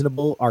is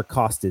reasonable. Our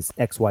cost is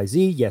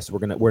XYZ. Yes,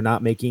 we're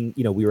not making,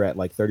 you know, we were at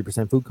like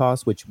 30% food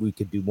costs, which we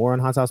could do more on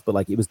hot sauce, but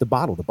like it was the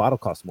bottle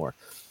cost more.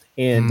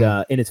 And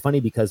it's funny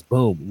because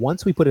boom,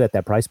 once we put it at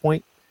that price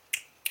point,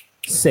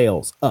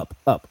 sales up.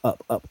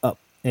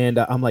 And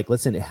I'm like,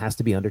 listen, it has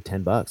to be under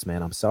 $10,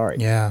 man. I'm sorry.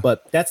 Yeah.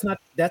 But that's not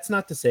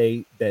to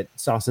say that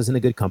Sauce isn't a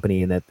good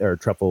company and that or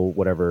Truffle,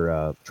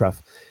 whatever,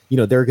 Truff, you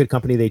know, they're a good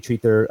company. They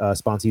treat their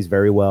sponsees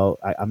very well.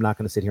 I'm not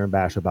going to sit here and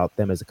bash about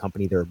them as a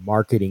company. Their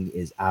marketing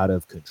is out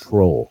of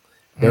control.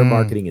 Their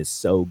marketing is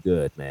so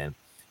good, man.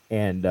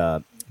 And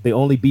the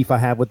only beef I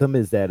have with them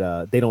is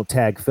that they don't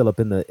tag Philip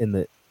in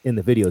the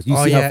videos. You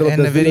see how Philip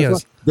does the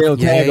videos? They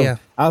don't tag him.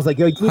 I was like,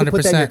 yo, you need to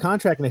put that in 100%. your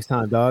contract next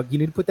time, dog. You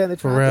need to put that in the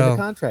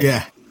contract.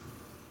 Yeah,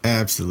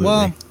 absolutely.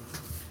 Well,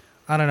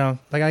 I don't know.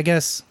 Like, I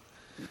guess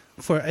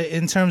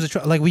in terms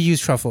of like we use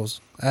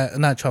truffles,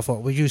 not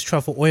truffle. We use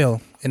truffle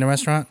oil in the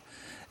restaurant,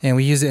 and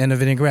we use it in a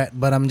vinaigrette.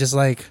 But I'm just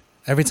like,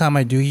 every time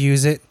I do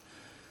use it,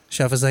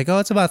 chef is like, "Oh,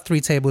 it's about 3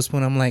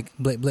 tablespoons." I'm like,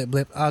 "Blip, blip,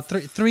 blip."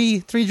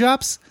 Three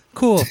drops.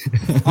 Cool,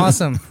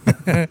 awesome.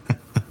 I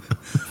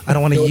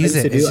don't want to use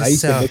it.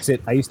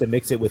 I used to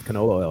mix it with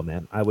canola oil,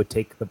 man. I would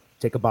take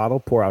a bottle,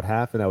 pour out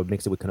half, and I would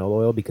mix it with canola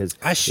oil because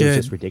it was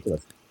just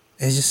ridiculous.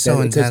 It's just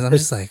so intense. I'm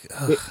just like,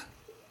 ugh.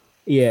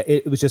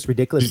 It was just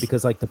ridiculous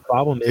because like the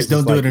problem is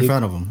just don't do it in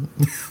front of them.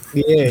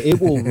 Yeah, it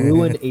will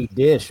ruin a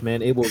dish,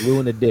 man. It will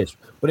ruin a dish.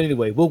 But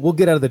anyway, we'll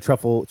get out of the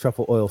truffle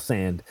oil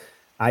sand.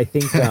 I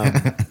think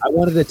I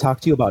wanted to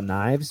talk to you about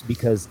knives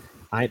because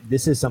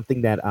this is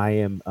something that I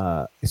am.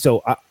 I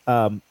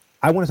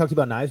want to talk to you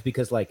about knives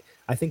because like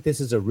I think this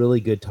is a really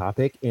good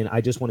topic, and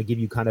I just want to give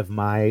you kind of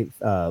my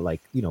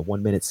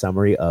 1 minute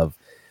summary of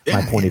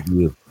my point of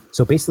view.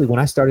 So basically, when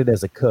I started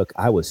as a cook,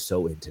 I was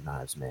so into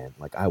knives, man.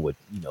 Like I would,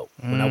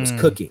 when I was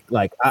cooking,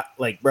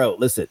 bro,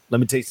 listen, let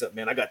me tell you something,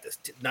 man. I got this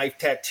knife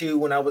tattoo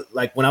when I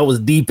was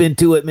deep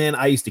into it, man.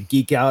 I used to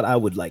geek out. I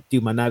would like do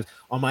my knives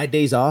on my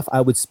days off.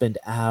 I would spend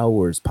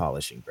hours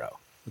polishing, bro.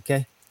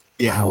 Okay,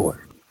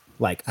 hours.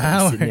 Like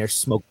I was sitting there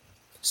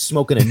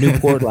smoking a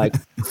Newport, on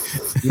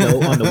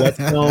the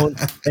whetstone,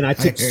 and I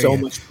took so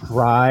much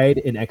pride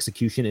in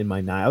execution in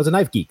my knife. I was a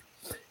knife geek.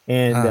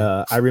 And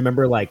I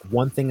remember like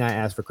one thing I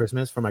asked for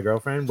Christmas for my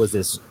girlfriend was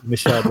this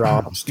Michelle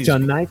Draw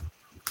Chun knife.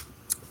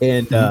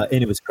 And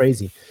it was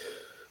crazy.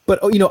 But,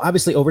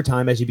 obviously over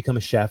time, as you become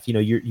a chef,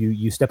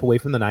 you step away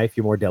from the knife,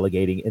 you're more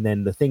delegating. And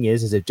then the thing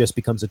is it just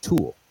becomes a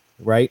tool.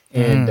 Right.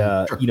 And,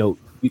 I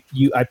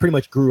pretty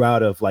much grew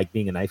out of like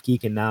being a knife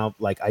geek. And now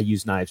like I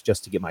use knives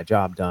just to get my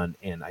job done.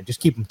 And I just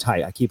keep them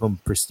tight. I keep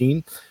them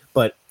pristine.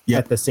 But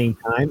at the same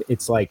time,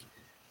 it's like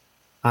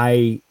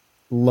I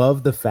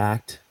love the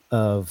fact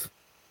of,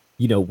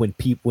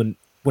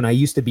 when I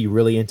used to be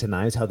really into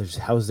knives,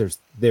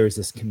 there's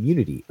this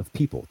community of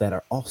people that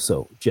are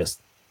also just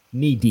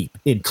knee deep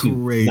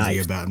into crazy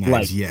knives. About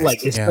knives,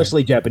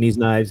 especially Japanese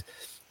knives.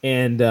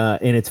 And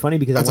it's funny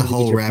because that's a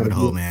whole rabbit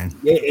hole, man.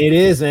 It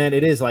is, man.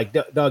 It is like,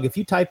 dog, if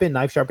you type in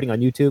knife sharpening on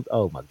YouTube,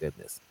 oh my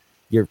goodness,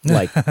 you're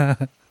like.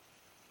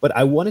 But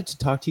I wanted to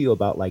talk to you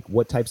about like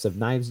what types of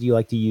knives do you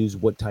like to use?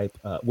 What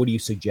do you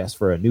suggest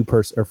for a new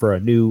person or for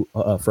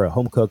a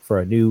home cook, for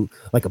a new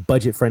like a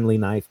budget friendly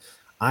knife?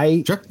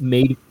 I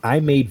made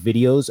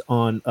videos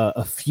on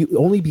a few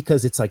only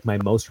because it's like my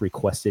most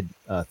requested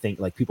thing.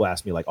 Like people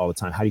ask me like all the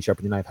time, how do you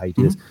sharpen your knife? How do you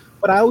do this?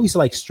 But I always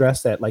like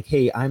stress that like,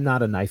 hey, I'm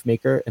not a knife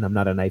maker and I'm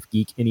not a knife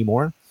geek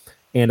anymore.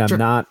 And I'm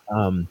not,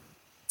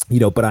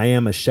 but I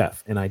am a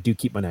chef and I do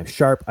keep my knife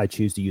sharp. I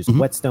choose to use a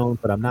whetstone,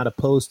 but I'm not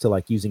opposed to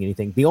like using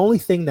anything. The only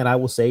thing that I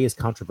will say is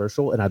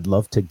controversial, and I'd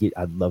love to get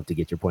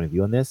your point of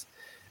view on this.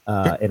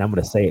 And I'm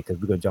going to say it because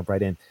we're going to jump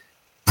right in.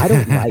 I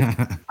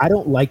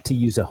don't like to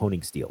use a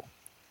honing steel.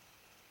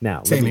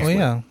 Now,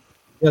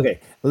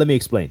 let me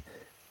explain.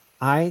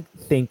 I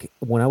think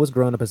when I was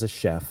growing up as a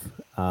chef,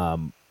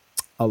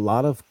 a a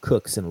lot of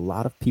cooks and a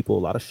lot of people, a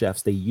lot of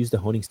chefs, they use the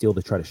honing steel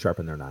to try to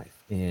sharpen their knife.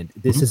 And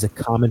this is a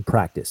common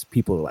practice.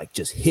 People are like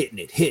just hitting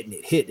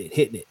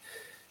it.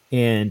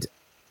 And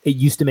it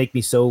used to make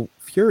me so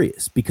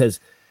furious because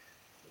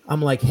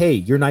I'm like, hey,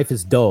 your knife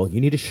is dull.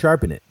 You need to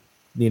sharpen it,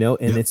 you know?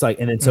 And it's like,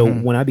 and then so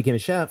when I became a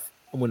chef,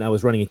 when I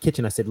was running a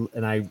kitchen, I said,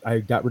 and I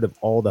got rid of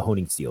all the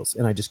honing steels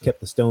and I just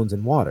kept the stones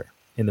and water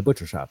in the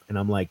butcher shop. And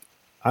I'm like,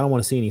 I don't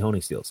want to see any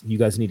honing steels. You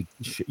guys need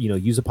to,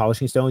 use a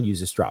polishing stone,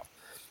 use a strop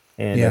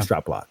and a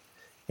strop block.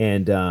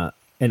 And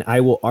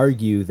I will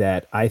argue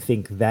that I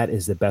think that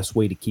is the best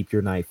way to keep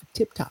your knife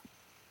tip top.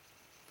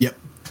 Yep.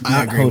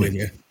 I agree with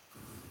you.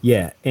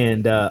 Yeah.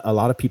 And a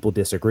lot of people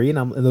disagree.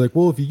 And they're like,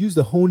 well, if you use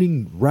the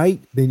honing right,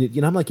 then,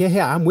 I'm like,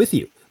 yeah, I'm with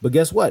you. But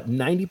guess what?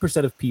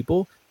 90% of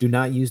people do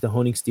not use the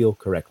honing steel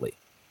correctly.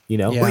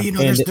 Well,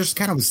 there's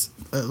kind of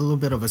a little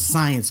bit of a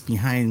science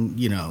behind,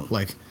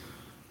 like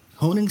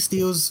honing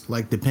steels,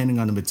 like depending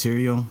on the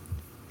material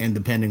and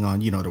depending on,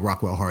 the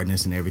Rockwell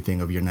hardness and everything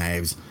of your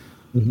knives,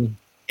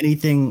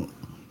 anything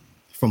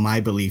from my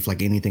belief,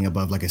 like anything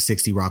above like a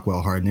 60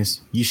 Rockwell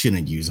hardness, you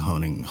shouldn't use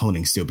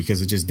honing steel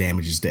because it just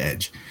damages the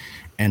edge.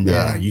 And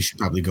you should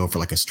probably go for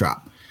like a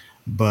strop.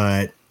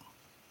 But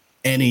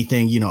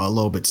anything, a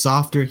little bit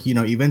softer,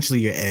 eventually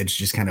your edge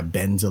just kind of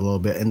bends a little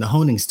bit and the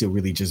honing steel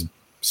really just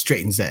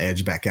straightens the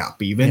edge back out.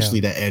 But eventually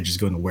that edge is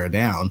going to wear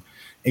down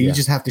and you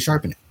just have to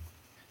sharpen it.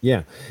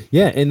 Yeah.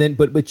 Yeah. And then,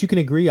 but you can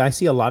agree. I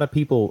see a lot of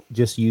people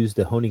just use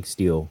the honing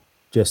steel,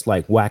 just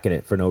like whacking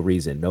it for no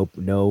reason.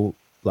 No,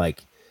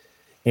 like,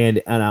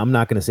 and I'm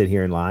not going to sit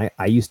here and lie.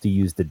 I used to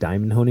use the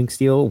diamond honing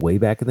steel way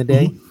back in the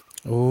day.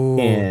 Oh,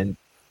 and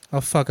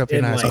I'll fuck up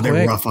your knives. Like,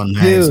 they're rough on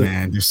knives,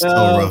 man. They're so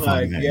rough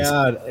on knives.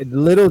 Yeah.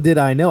 Little did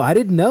I know. I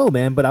didn't know,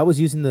 man, but I was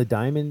using the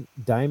diamond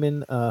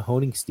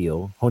honing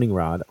steel, honing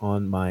rod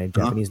on my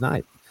Japanese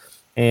knife.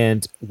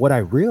 And what I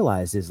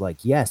realized is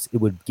like, yes, it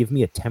would give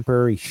me a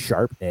temporary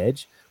sharp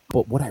edge.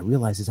 But what I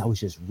realized is I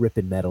was just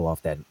ripping metal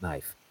off that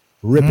knife.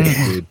 Ripping it,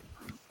 dude.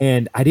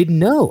 And I didn't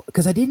know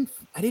because I didn't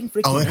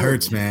freaking know. It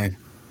hurts, man.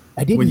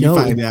 I didn't when know.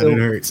 When you find out, it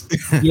hurts.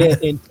 Yeah.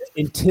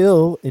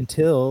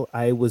 Until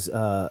I was,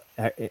 I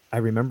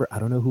remember, I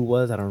don't know who it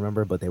was. I don't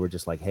remember, but they were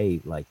just like, hey,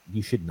 like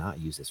you should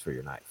not use this for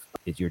your knife.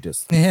 You're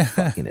just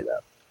fucking it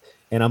up.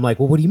 And I'm like,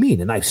 well, what do you mean?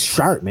 The knife's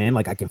sharp, man.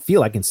 Like I can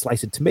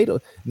slice a tomato.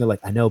 And they're like,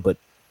 I know, but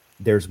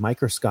there's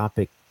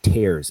microscopic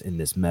tears in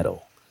this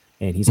metal.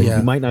 And he's like,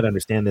 you might not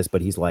understand this,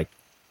 but he's like,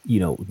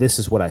 this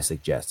is what I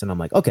suggest. And I'm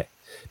like, okay.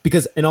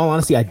 Because in all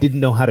honesty, I didn't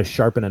know how to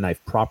sharpen a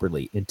knife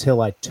properly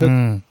until I took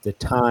the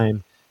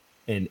time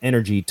and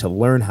energy to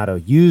learn how to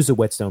use a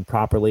whetstone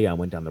properly. I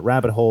went down the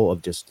rabbit hole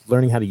of just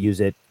learning how to use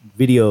it,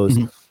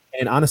 videos.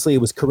 And honestly,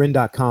 it was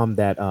Corinne.com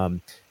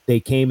that they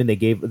came and they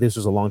gave, this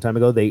was a long time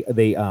ago. They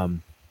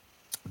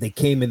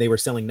came and they were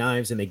selling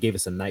knives and they gave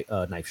us a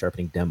knife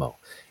sharpening demo.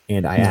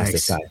 And I asked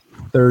this guy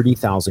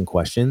 30,000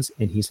 questions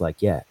and he's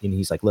like, yeah. And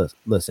he's like,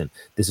 listen,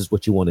 this is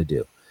what you want to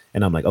do.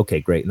 And I'm like, okay,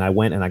 great. And I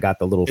went and I got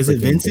the little. Is it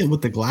Vincent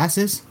with the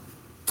glasses?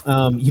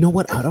 You know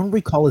what? I don't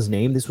recall his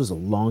name. This was a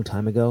long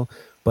time ago,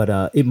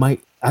 but it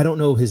might. I don't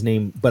know his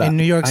name. But in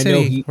New York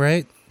City,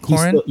 right?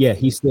 Corin?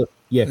 He's still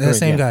the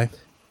same guy.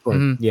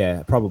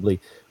 Yeah, probably.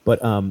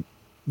 But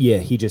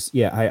he just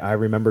I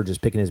remember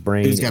just picking his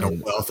brain. He's got a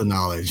wealth of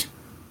knowledge.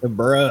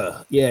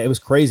 Bruh. Yeah, it was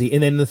crazy.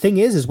 And then the thing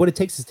is what it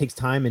takes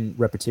time and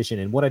repetition.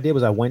 And what I did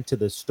was I went to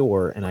the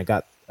store and I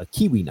got a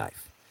Kiwi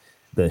knife.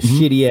 The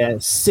shitty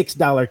ass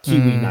 $6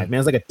 Kiwi knife, man.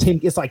 It's like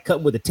it's like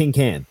cutting with a tin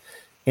can.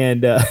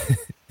 And but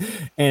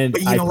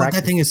you know what?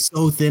 That thing is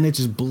so thin, it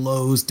just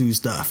blows through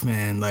stuff,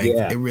 man. Like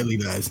it really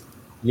does.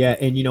 Yeah,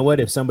 and you know what?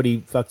 If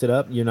somebody fucked it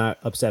up, you're not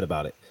upset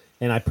about it.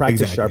 And I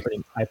practiced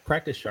sharpening. I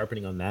practiced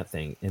sharpening on that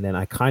thing, and then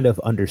I kind of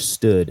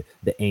understood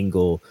the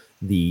angle,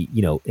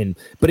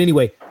 but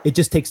anyway, it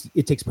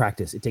takes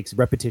practice. It takes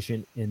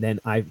repetition, and then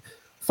I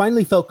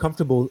finally felt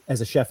comfortable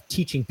as a chef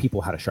teaching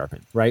people how to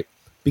sharpen, right?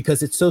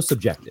 Because it's so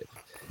subjective.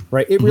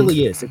 Right. It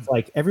really is. It's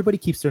like everybody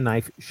keeps their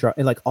knife sharp.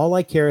 And like all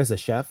I care as a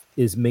chef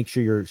is make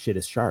sure your shit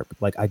is sharp.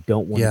 Like I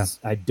don't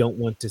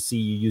want to see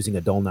you using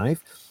a dull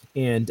knife.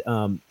 And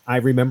I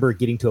remember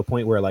getting to a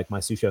point where like my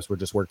sous chefs were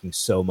just working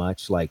so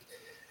much. Like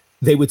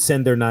they would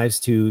send their knives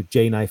to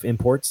J Knife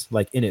Imports,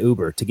 like in an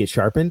Uber to get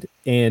sharpened.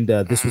 And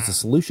this was the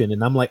solution.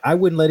 And I'm like, I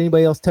wouldn't let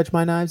anybody else touch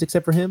my knives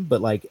except for him. But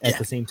like at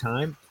the same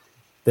time,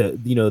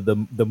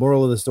 the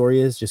moral of the story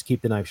is just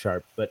keep the knife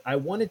sharp. But I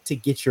wanted to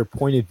get your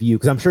point of view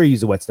because I'm sure you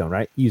use a whetstone,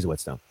 right? You use a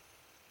whetstone.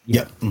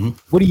 Yeah.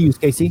 What do you use,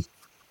 Casey?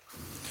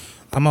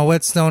 I'm a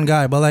whetstone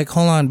guy, but like,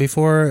 hold on,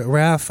 before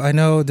Raph, I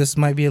know this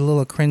might be a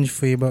little cringe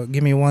for you, but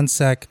give me 1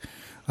 sec.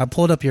 I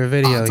pulled up your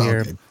video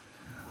here. Good.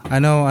 I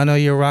know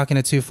you're rocking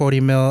a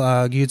 240 mil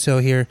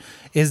Gyuto here.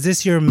 Is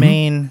this your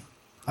main?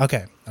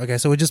 Okay.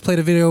 So we just played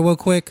a video real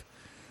quick.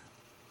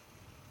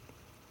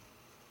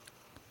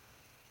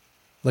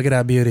 Look at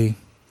that beauty.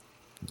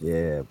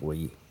 Yeah,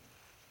 boy.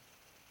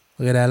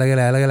 Look at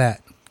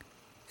that.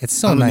 It's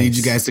so nice. I'm gonna need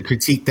you guys to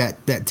critique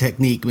that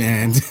technique,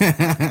 man.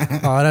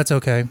 Oh, that's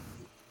okay.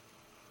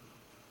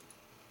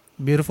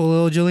 Beautiful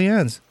little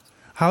juliennes.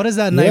 How does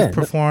that knife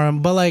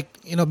perform? But like,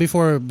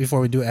 before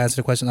we do answer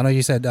the question, I know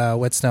you said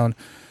whetstone.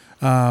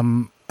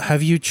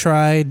 Have you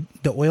tried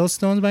the oil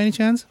stones by any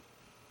chance?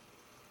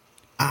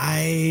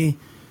 I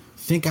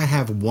think I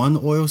have one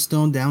oil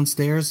stone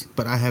downstairs,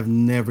 but I have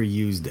never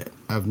used it.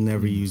 I've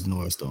never used an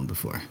oil stone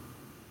before.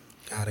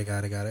 Got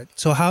it.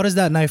 So how does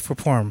that knife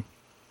perform?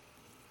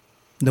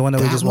 The one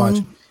that we just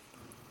watched?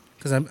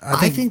 Because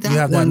I think you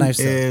have that knife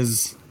set.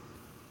 Is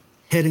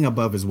hitting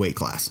above his weight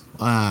class.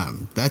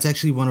 That's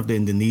actually one of the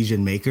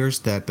Indonesian makers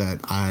that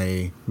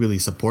I really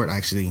support.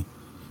 Actually,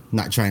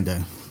 not trying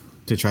to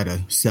try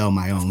to sell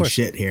my own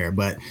shit here,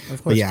 but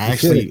yeah,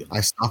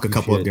 I stock a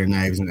couple of their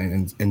knives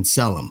and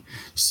sell them.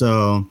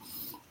 So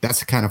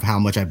that's kind of how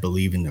much I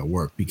believe in their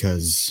work,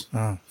 because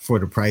for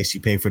the price you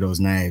pay for those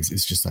knives,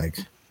 it's just like,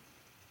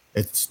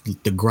 it's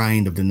the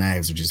grind of the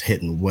knives are just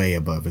hitting way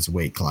above its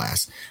weight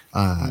class.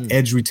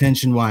 Edge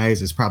retention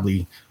wise is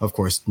probably, of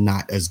course,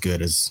 not as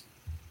good as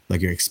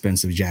like your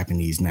expensive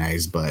Japanese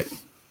knives, but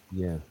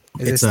yeah,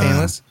 is it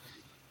stainless?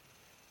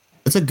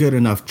 It's a good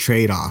enough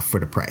trade-off for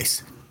the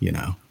price,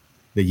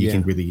 that you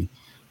can really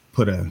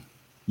put a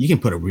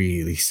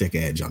really sick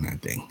edge on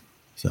that thing.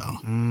 So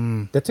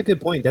that's a good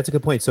point.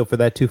 So for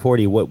that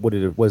 240, what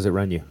does it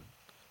run you?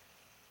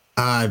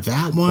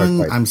 That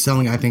one I'm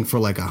selling, I think, for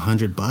like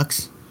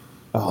 $100.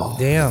 Oh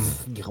damn!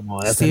 Come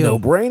on, that's a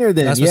no-brainer.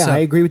 Then I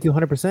agree with you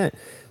 100%.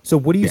 So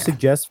what do you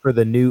suggest for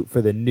the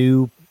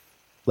new,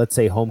 let's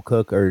say, home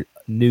cook or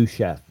new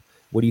chef?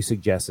 What do you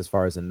suggest as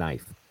far as a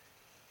knife?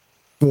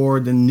 For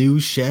the new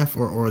chef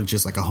or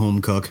just like a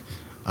home cook,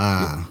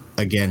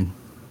 again,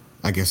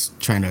 I guess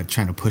trying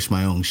to push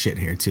my own shit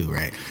here too,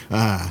 right?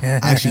 I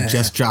actually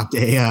just dropped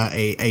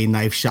a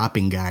knife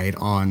shopping guide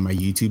on my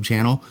YouTube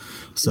channel,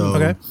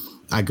 so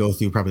I go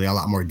through probably a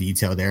lot more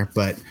detail there.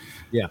 But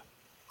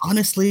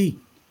honestly,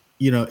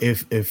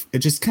 if it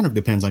just kind of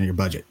depends on your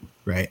budget,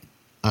 right?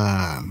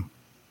 I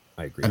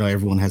agree. I know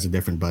everyone has a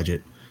different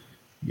budget.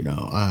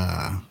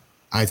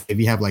 If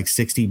you have like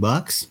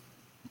 $60,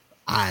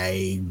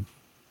 I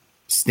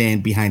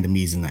stand behind the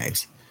Misa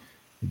knives.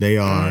 They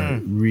are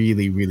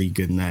really, really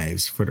good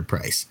knives for the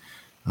price.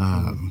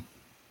 But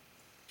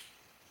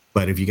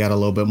if you got a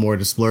little bit more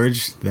to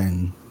splurge,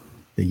 then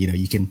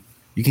you can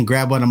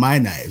grab one of my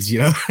knives. So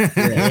you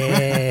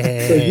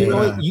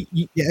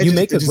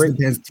make a great.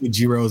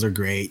 Giros are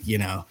great,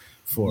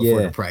 for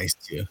the price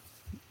too.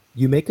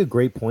 You make a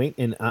great point,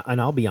 and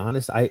I'll be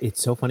honest. It's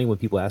so funny when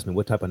people ask me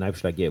what type of knife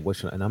should I get.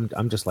 And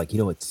I'm just like,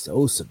 it's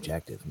so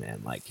subjective,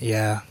 man. Like,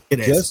 yeah, it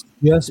is.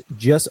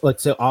 Just like,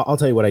 so I'll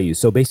tell you what I use.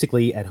 So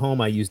basically, at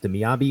home I use the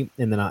Miyabi,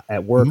 and then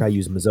at work I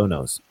use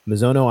Mizunos.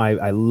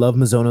 I love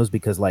Mizunos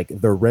because like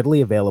they're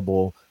readily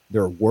available.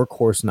 They're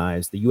workhorse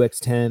knives. The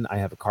UX10, I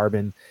have a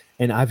carbon,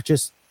 and I've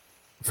just,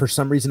 for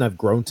some reason, I've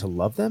grown to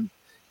love them.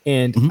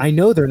 And I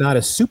know they're not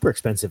a super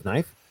expensive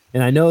knife.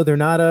 And I know they're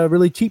not a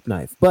really cheap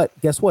knife, but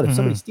guess what? If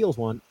somebody steals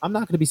one, I'm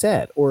not going to be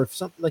sad. Or if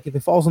if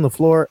it falls on the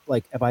floor,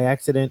 like by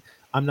accident,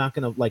 I'm not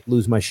going to like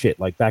lose my shit.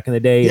 Like back in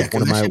the day, if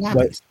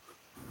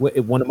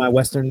one of my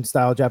Western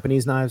style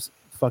Japanese knives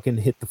fucking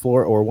hit the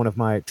floor, or one of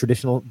my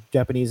traditional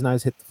Japanese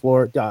knives hit the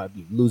floor, I'd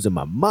be losing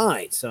my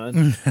mind,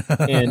 son.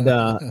 and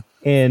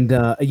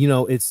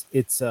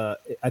it's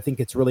I think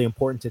it's really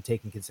important to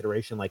take in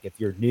consideration. Like if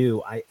you're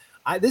new,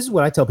 this is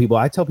what I tell people.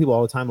 I tell people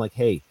all the time, like,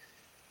 hey,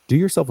 do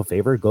yourself a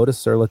favor, go to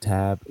Sur La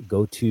Table,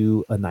 go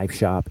to a knife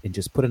shop, and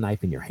just put a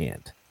knife in your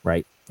hand,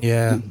 right?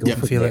 Yeah,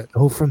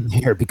 go from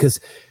there, because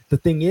the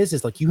thing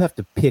is like you have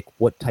to pick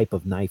what type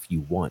of knife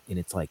you want, and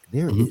it's like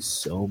there is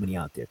so many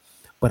out there.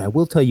 But I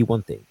will tell you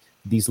one thing: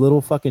 these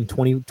little fucking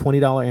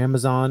 $20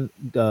 Amazon,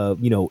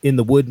 in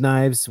the wood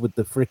knives with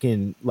the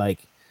freaking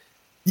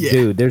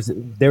dude,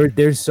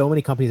 there's so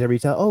many companies that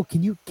reach out. Oh,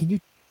 can you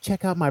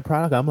check out my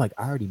product? I'm like,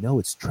 I already know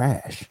it's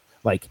trash.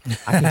 Like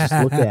I can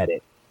just look at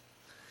it.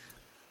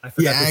 I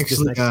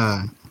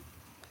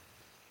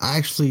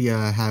actually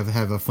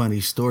have a funny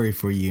story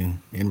for you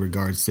in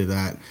regards to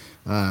that.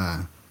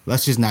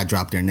 Let's just not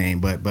drop their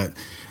name, but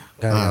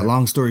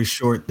long story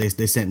short,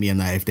 they sent me a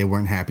knife. They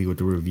weren't happy with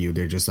the review.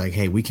 They're just like,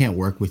 hey, we can't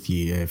work with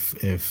you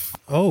if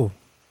you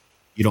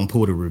don't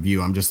pull the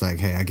review. I'm just like,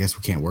 hey, I guess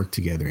we can't work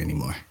together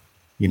anymore,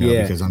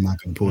 because I'm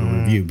not going to pull the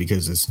review,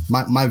 because it's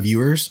my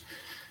viewers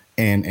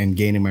and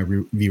gaining my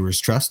viewers'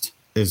 trust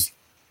is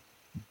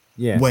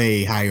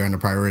way higher on the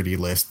priority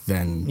list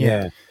than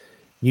You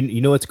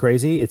know what's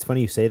crazy? It's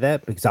funny you say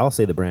that, because I'll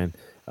say the brand.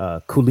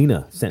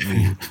 Kulina sent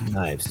me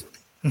knives.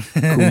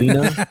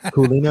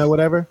 Kulina,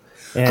 whatever.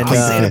 And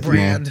say the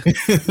brand.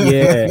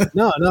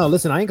 No.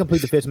 Listen, I ain't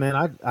complete the pitch, man.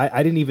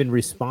 I didn't even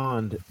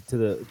respond to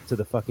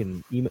the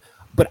fucking email.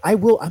 But I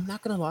will. I'm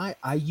not gonna lie.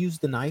 I used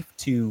the knife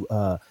to.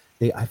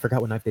 I forgot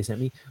what knife they sent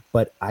me,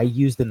 but I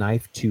used the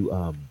knife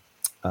to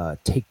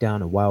take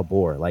down a wild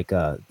boar, like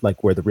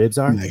where the ribs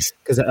are,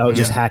 because I was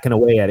just hacking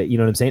away at it. You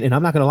know what I'm saying? And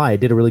I'm not gonna lie, I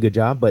did a really good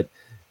job, but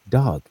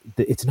dog,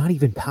 it's not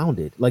even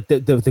pounded. Like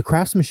the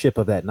craftsmanship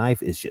of that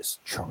knife is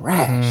just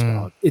trash,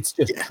 dog. It's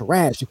just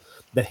trash.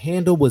 The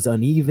handle was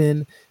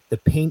uneven. The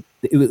paint,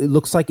 it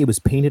looks like it was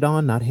painted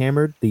on, not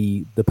hammered.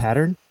 The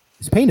pattern,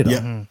 It's painted Yeah.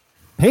 on.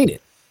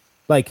 Painted.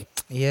 Like,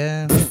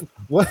 Yeah.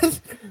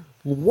 what?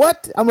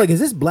 What? I'm like, is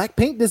this black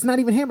paint that's not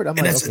even hammered? I'm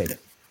And like, okay.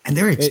 and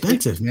they're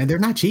expensive, man. They're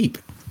not cheap.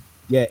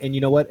 Yeah, and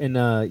you know what? And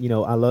you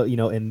know, I love, you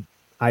know, and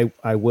I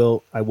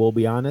will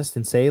be honest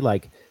and say,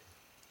 like,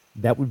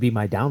 that would be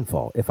my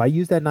downfall. If I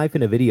use that knife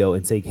in a video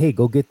and say, "Hey,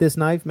 go get this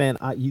knife, man,"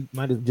 you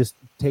might have just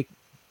take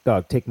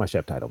my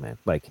chef title, man.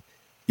 Like,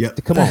 Yeah.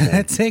 come on,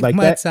 man. Take like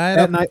my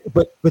title. Knife,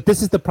 but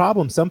this is the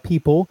problem. Some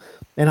people,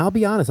 and I'll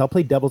be honest, I'll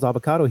play devil's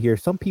avocado here.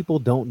 Some people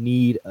don't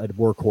need a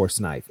workhorse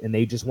knife, and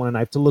they just want a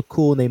knife to look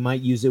cool, and they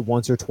might use it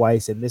once or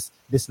twice. And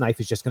this knife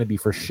is just going to be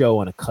for show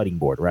on a cutting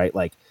board, right?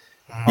 Like,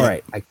 all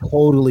right, I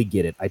totally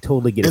get it.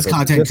 It's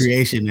content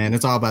creation, man.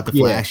 It's all about the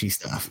flashy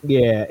stuff.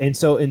 Yeah, and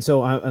so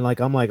I'm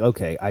like,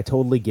 okay, I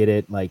totally get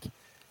it. Like,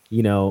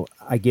 you know,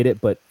 I get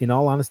it. But in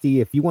all honesty,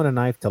 if you want a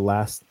knife to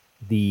last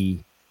the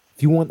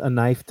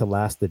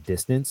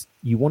distance,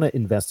 you want to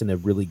invest in a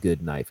really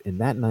good knife, and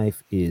that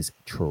knife is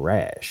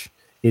trash.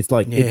 It's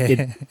like,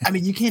 I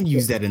mean, you can't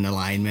use that in the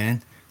line,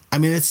 man. I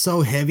mean, it's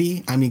so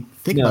heavy. I mean,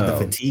 think about the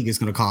fatigue it's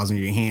going to cause on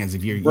your hands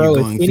if you're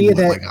going through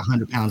like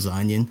 100 pounds of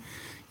onion.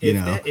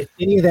 If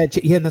any of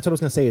that, yeah, that's what I was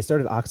gonna say. It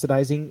started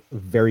oxidizing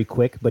very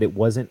quick, but it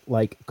wasn't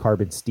like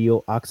carbon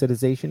steel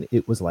oxidization.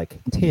 It was like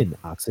tin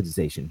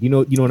oxidization. You know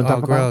what I'm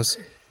talking gross.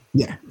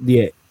 about?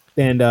 Yeah.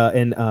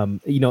 And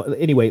you know,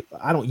 anyway,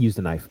 I don't use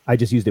the knife. I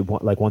just used it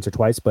once or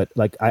twice, but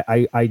like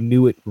I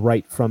knew it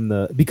right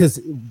from because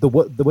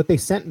what they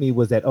sent me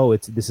was that,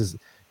 this is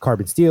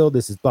carbon steel,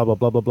 this is blah blah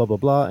blah blah blah blah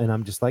blah, and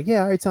I'm just like,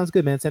 yeah, all right, sounds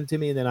good, man, send it to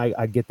me. And then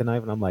I get the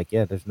knife and I'm like,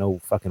 yeah, there's no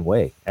fucking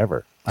way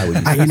ever I would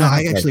use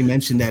I actually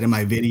mentioned that in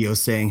my video,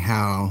 saying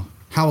how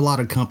a lot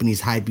of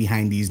companies hide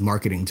behind these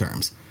marketing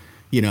terms.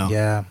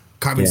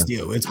 Carbon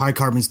steel, it's high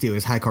carbon steel,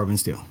 it's high carbon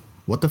steel.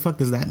 What the fuck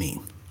does that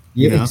mean?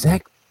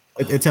 Exactly.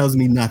 It tells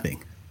me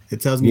nothing.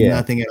 It tells me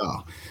nothing at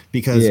all,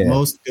 because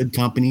most good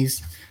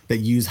companies that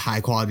use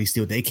high quality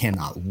steel, they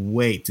cannot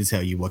wait to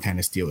tell you what kind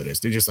of steel it is.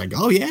 They're just like,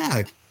 oh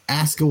yeah,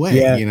 ask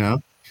away.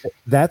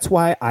 That's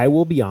why I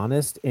will be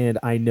honest, and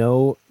I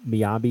know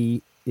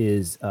Miyabi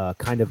is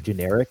kind of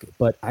generic,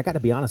 but I got to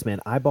be honest, man.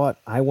 I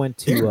went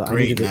to They're a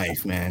great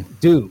knife, man.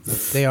 Dude,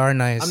 they are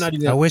nice. I'm not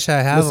even, I wish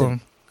I have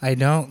them. I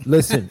don't.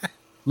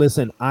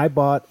 Listen. I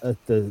bought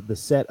the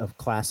set of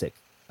classic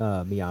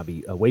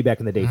Miyabi way back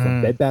in the day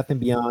from Bed Bath &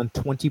 Beyond,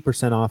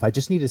 20% off. I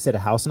just needed a set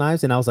of house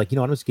knives, and I was like,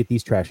 I'm just get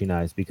these trashy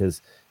knives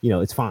because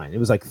it's fine. It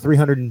was like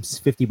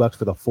 $350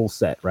 for the full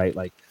set, right?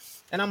 Like,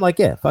 and I'm like,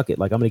 yeah, fuck it.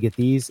 Like, I'm gonna get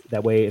these.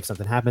 That way, if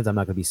something happens, I'm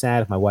not gonna be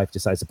sad. If my wife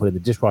decides to put it in the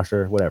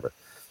dishwasher, whatever.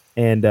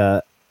 And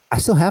I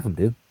still have them,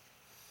 dude.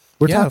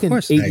 We're talking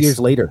 8 years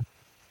later.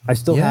 I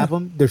still have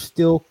them. They're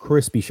still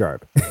crispy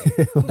sharp.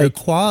 They're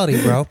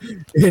quality, bro.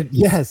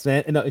 Yes,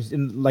 man.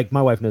 And like,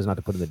 my wife knows not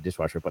to put it in the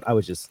dishwasher, but I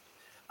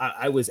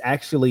was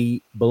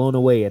actually blown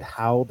away at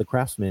how the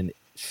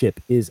craftsmanship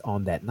is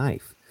on that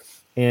knife.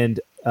 And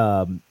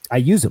I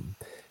use them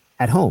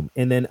at home.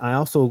 And then I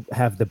also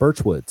have the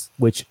Birchwoods,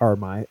 which are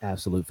my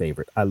absolute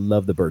favorite. I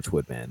love the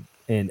Birchwood, man.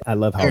 And I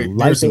love how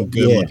light some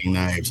good looking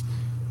knives.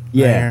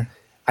 Yeah.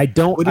 I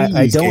don't. What do you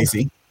use,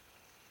 Casey?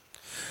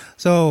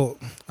 So,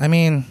 I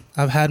mean,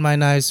 I've had my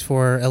knives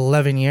for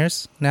 11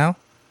 years now.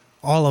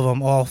 All of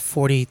them, all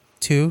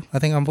 42. I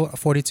think I'm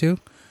 42,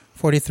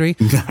 43.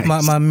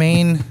 Nice. My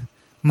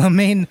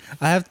main,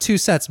 I have 2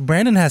 sets.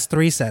 Brandon has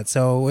 3 sets.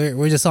 So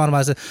we're just on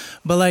about it.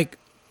 But like,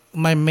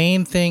 my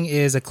main thing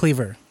is a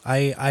cleaver.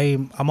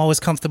 I'm always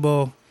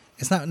comfortable.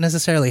 It's not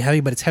necessarily heavy,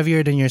 but it's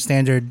heavier than your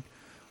standard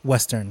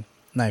Western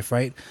knife,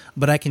 right?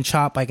 But I can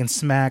chop, I can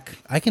smack,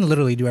 I can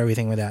literally do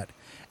everything with that.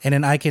 And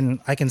then I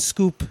can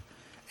scoop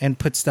and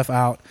put stuff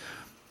out.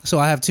 So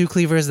I have 2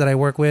 cleavers that I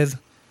work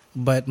with,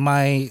 but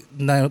my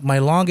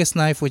longest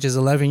knife, which is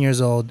 11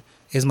 years old,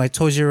 is my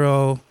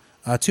Tojiro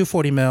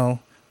 240 mil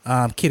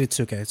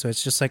Kiritsuke. So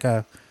it's just like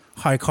a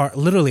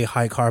literally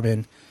high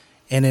carbon,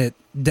 and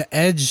the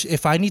edge,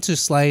 if I need to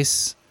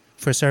slice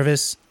for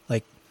service,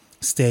 like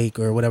steak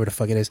or whatever the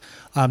fuck it is,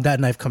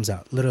 that knife comes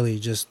out. Literally,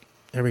 just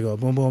here we go,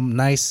 boom, boom,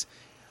 nice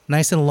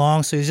and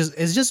long. So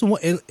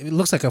it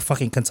looks like a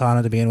fucking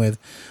katana to begin with,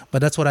 but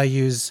that's what I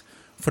use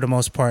for the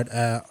most part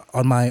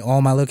on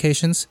all my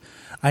locations.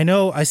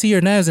 I see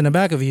your knives in the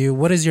back of you.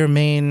 What is your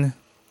main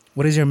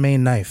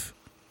knife?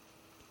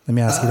 Let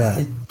me ask you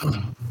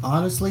that.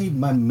 Honestly,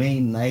 my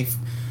main knife,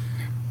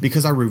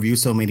 because I review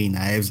so many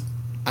knives,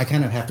 I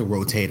kind of have to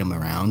rotate them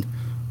around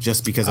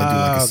just because I do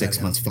like a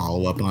 6 months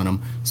follow up on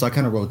them. So I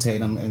kind of rotate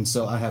them. And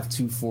so I have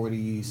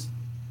 240s,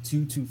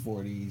 two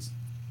 240s.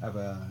 I have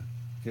a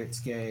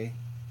Kiritsuke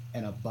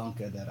and a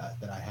Bunka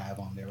that I have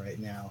on there right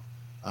now.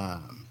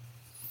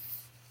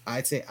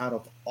 I'd say out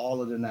of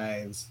all of the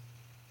knives,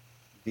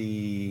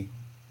 the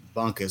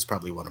Bunka is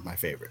probably one of my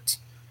favorites.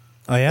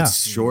 Oh yeah,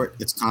 it's short,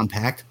 it's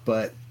compact,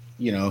 but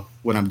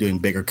when I'm doing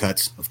bigger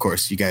cuts, of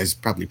course, you guys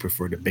probably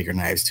prefer the bigger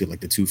knives too, like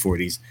the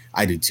 240s.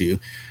 I do too,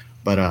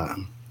 but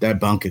that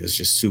Bunka is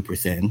just super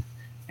thin,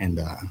 and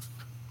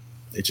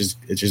it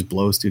just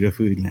blows through the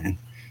food, man.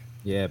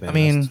 Yeah, man. I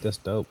mean, that's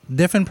dope.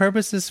 Different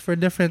purposes for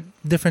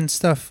different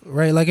stuff,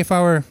 right? Like if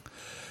I were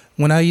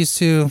when I used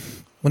to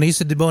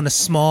debone the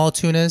small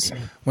tunas,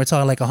 we're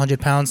talking like 100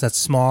 pounds. That's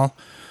small.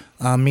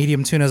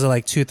 Medium tunas are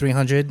like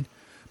 200-300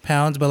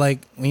 pounds. But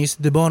like when you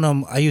used to debone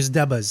them, I use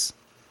Debas,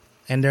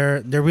 and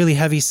they're really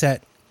heavy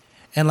set.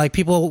 And like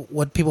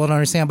what people don't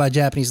understand about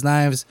Japanese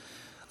knives,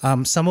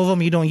 some of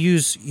them you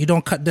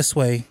don't cut this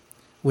way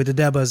with the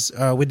Debas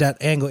with that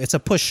angle. It's a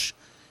push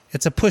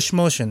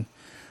motion.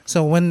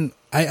 So when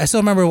I still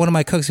remember one of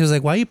my cooks, he was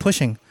like, "Why are you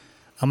pushing?"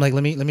 I'm like,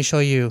 "Let me show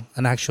you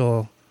an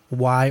actual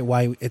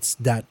why it's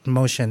that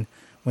motion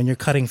when you're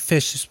cutting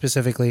fish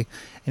specifically."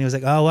 And he was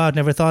like, "Oh wow, I'd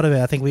never thought of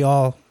it. I think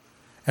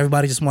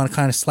everybody just want to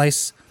kind of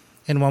slice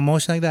in one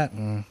motion like that.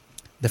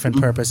 Different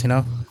purpose, you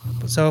know."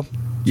 So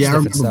yeah, I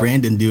remember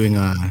Brandon doing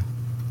a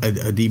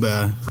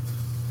deba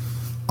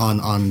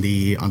on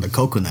the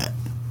coconut.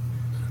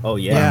 Oh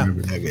yeah. I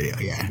remember that video.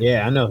 Yeah.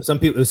 Yeah, I know. Some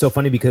people, it's so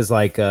funny because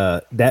like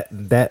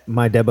that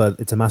my Deba,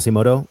 it's a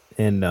Masimoto,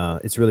 and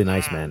it's really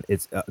nice, man.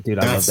 It's dude,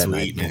 I love that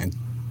sweet, knife, man.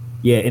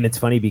 Yeah, and it's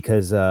funny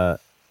because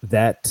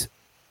that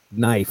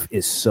knife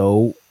is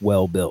so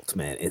well built,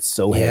 man. It's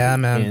so heavy. Yeah,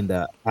 man.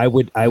 And I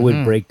would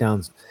break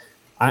down.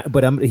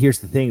 Here's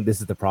the thing. This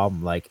is the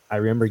problem. Like I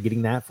remember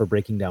getting that for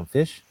breaking down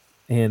fish,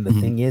 and the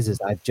thing is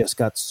I've just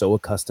got so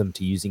accustomed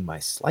to using my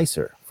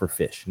slicer for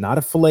fish, not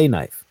a fillet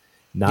knife,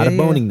 not a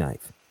boning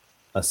knife.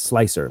 A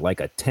slicer, like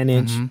a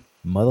 10-inch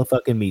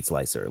motherfucking meat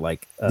slicer.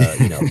 Like,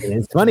 and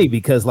it's funny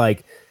because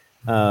like,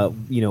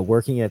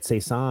 working at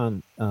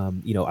Seisan,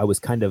 I was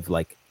kind of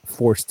like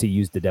forced to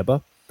use the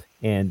Deba.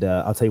 And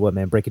I'll tell you what,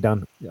 man, break it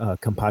down,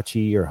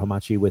 Kampachi or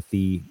Hamachi with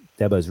the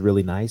Deba is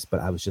really nice, but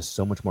I was just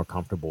so much more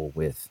comfortable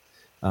with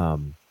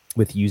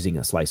using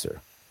a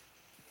slicer,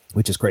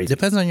 which is crazy.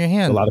 Depends on your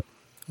hand.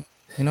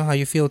 How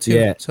you feel too.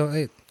 Yeah. So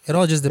it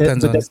all just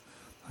depends on.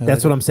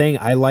 That's what I'm saying.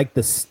 I like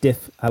the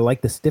stiff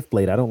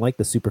blade. I don't like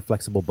the super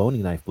flexible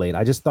boning knife blade.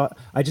 I just thought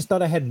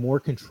I had more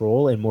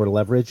control and more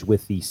leverage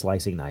with the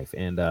slicing knife,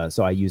 and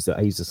so I used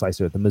the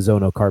slicer, the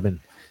Mizuno Carbon.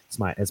 It's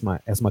my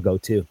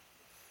go-to.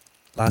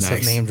 Lots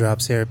of name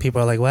drops here.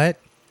 People are like, "What?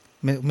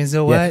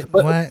 Mizuno?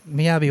 What?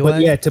 Miyabi? What?"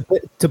 But yeah,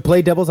 to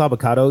play devil's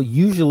avocado,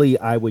 usually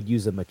I would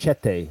use a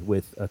machete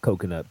with a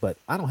coconut, but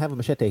I don't have a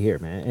machete here,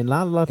 man. And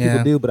not a lot of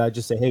people do, but I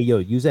just say, hey, yo,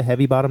 use a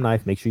heavy bottom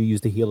knife. Make sure you use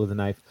the heel of the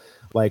knife.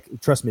 Like,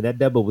 trust me, that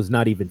Deba was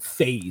not even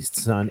phased,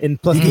 son.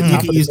 And plus, you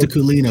could use the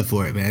Kulina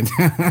for it, man.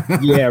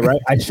 Yeah,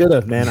 right. I should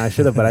have, man.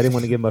 but I didn't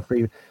want to give him a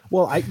free.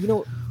 Well,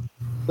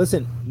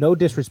 listen, no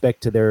disrespect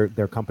to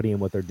their company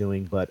and what they're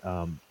doing, but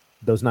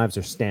those knives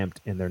are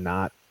stamped and they're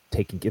not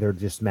they're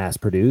just mass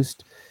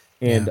produced.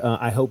 And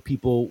I hope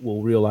people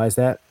will realize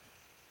that.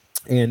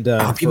 And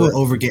people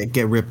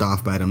get ripped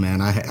off by them, man.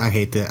 I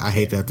hate that. I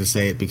hate to have to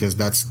say it because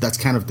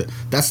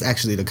that's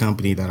actually the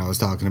company that I was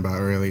talking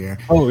about earlier.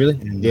 Oh, really?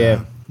 And,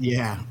 yeah.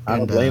 Yeah, I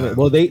don't blame it.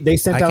 Well, they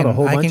sent out a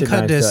whole bunch of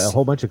knives, a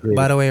whole bunch of creators.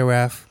 By the way,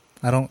 Raph,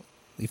 I don't.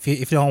 If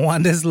you don't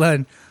want this,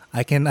 Lund,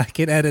 I can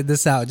edit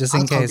this out just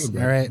in case.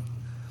 All right.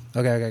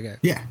 Okay.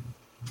 Yeah.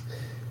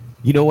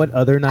 You know what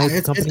other knife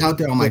company? It's out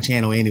there on my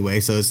channel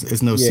anyway, so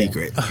it's no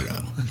secret.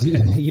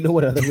 You know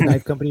what other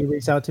knife company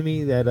reached out to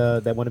me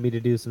that wanted me to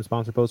do some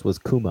sponsor posts was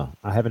Kuma.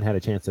 I haven't had a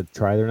chance to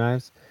try their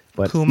knives,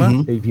 but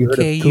Kuma. Have you heard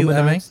of Kuma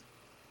knives?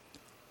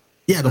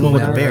 Yeah, the one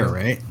with the bear,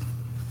 right?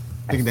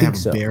 I think they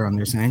have a bear on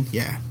their sign.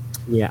 Yeah.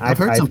 Yeah, I've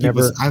heard some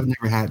people. I've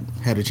never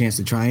had a chance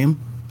to try him.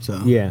 So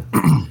yeah.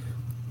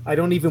 I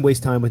don't even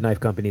waste time with knife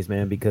companies,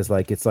 man, because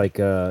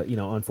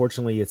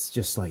unfortunately it's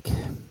just like,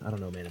 I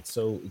don't know, man. It's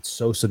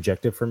so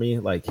subjective for me.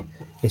 Like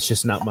it's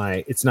just not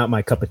my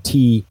cup of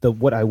tea.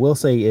 What I will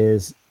say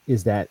is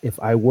that if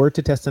I were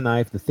to test a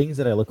knife, the things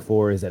that I look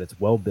for is that it's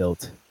well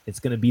built. It's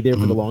going to be there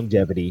for the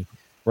longevity,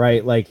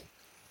 right? Like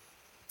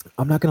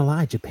I'm not going to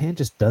lie. Japan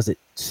just does it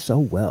so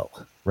well,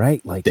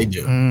 right? Like they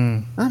do.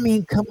 I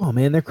mean, come on,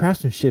 man. Their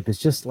craftsmanship is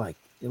just like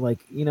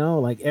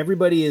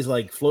everybody is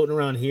like floating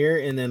around here,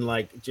 and then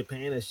like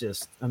Japan is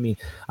just. I mean,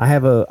 I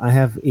have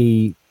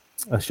a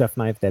chef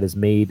knife that is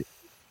made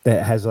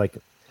that has like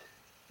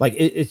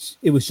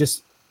it was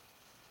just.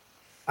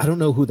 I don't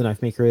know who the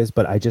knife maker is,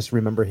 but I just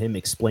remember him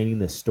explaining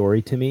this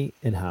story to me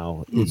and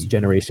how it's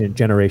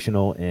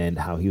generational, and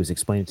how he was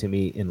explaining to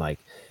me, and like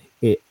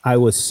it. I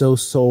was so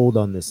sold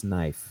on this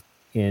knife,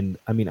 and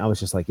I mean, I was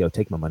just like, "Yo,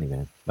 take my money,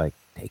 man! Like,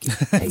 take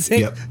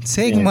it,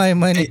 take my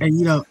money."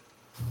 And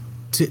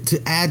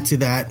to add to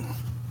that,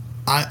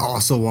 I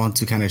also want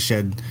to kind of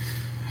shed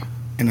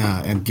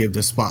and give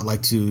the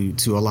spotlight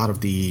to a lot of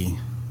the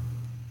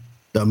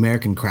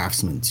American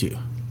craftsmen too,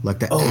 like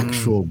the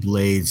actual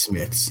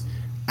bladesmiths.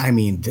 I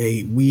mean,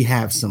 we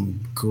have some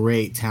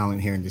great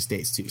talent here in the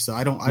States too. So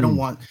I don't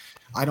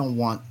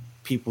want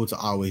people to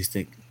always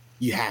think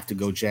you have to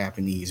go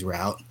Japanese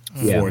route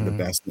for the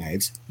best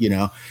knives,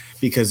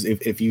 because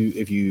if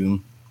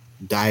you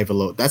dive a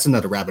little, that's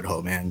another rabbit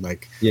hole, man.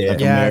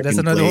 That's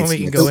another one we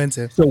can go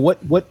into. So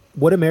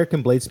what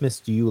American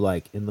bladesmiths do you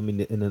like? And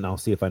then I'll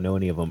see if I know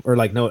any of them or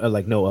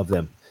know of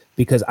them,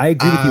 because I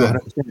agree with you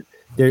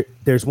 100%.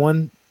 There's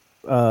one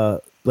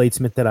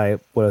bladesmith that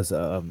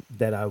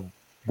I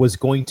was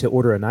going to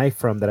order a knife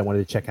from that I wanted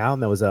to check out,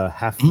 and that was a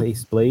half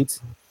face blades.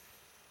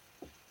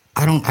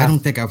 I don't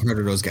think I've heard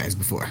of those guys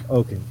before.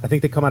 Okay, I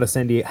think they come out of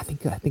San Diego. I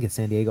think it's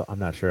San Diego. I'm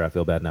not sure. I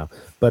feel bad now.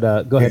 But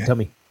go ahead, Yeah.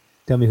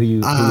 tell me who you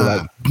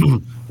like.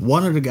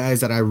 One of the guys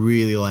that I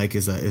really like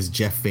is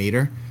Jeff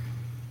Vader.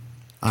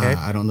 Okay.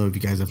 I don't know if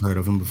you guys have heard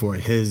of him before.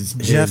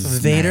 Jeff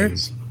Vader?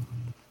 knives-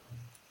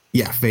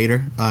 Yeah,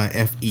 Fader.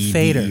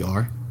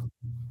 Feder.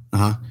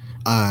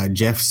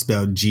 Jeff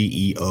spelled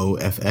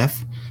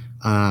Geoff.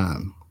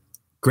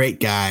 Great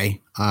guy.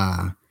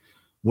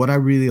 What I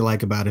really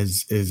like about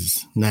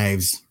his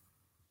knives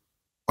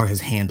are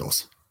his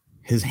handles.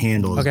 His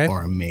handles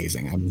are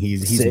amazing. I mean,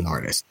 he's Sick. an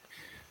artist.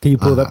 Can you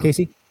pull it up,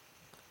 Casey?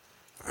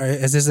 All right,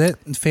 is this it?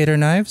 Fader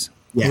Knives?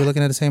 Yeah. We're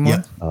looking at the same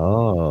one?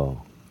 Oh,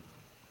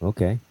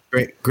 okay.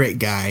 Great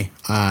guy.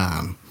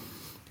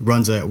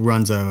 Runs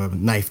a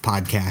knife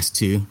podcast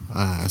too.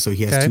 So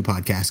he has 2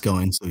 podcasts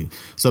going.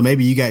 So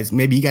maybe you guys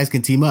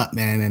can team up,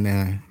 man,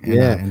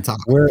 and talk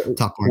more.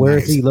 Where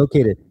knives. is he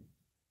located?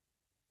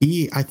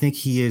 I think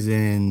he is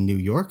in New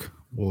York,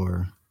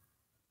 or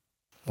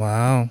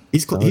Wow.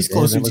 he's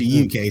closer to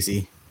you,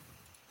 Casey.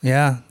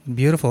 Yeah,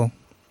 beautiful.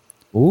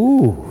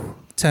 Ooh.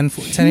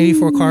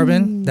 1084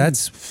 carbon.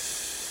 That's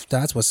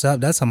what's up.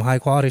 That's some high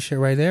quality shit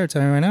right there.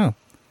 Tell you right now.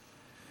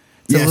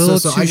 It's a little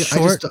too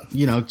short.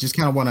 I just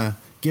kind of want to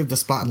give the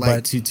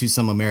spotlight to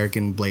some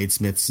American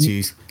bladesmiths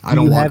too. I Do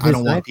don't you want have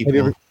his knife?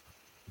 people.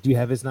 Do you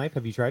have his knife?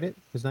 Have you tried it?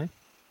 His knife?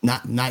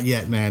 Not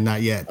yet, man.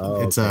 Not yet.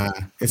 Oh, it's okay.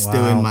 it's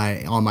still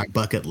on my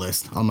bucket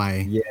list.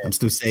 I'm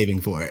still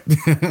saving for it.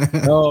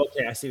 Oh,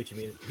 okay. I see what you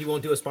mean. He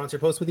won't do a sponsor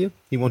post with you?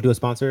 He won't do a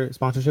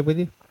sponsorship with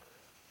you?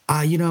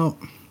 I Have you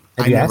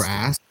never asked?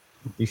 asked,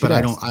 You should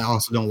but ask. I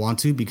also don't want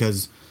to,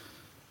 because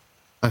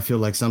I feel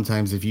like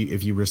sometimes if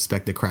you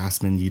respect the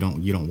craftsman, you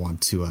don't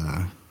want to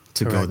go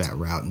Correct. that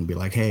route and be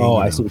like, hey. Oh,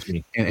 I see what you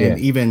mean. And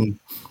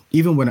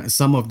even when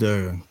some of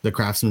the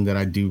craftsmen that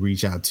I do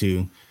reach out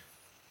to,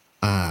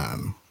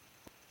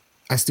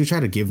 I still try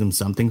to give them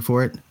something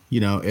for it.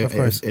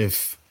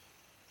 If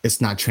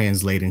it's not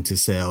translating to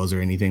sales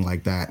or anything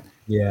like that,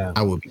 Yeah.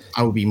 I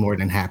would be more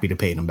than happy to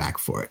pay them back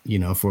for it.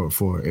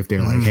 For if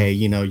they're like, hey,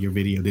 your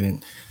video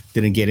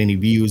didn't get any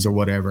views or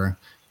whatever.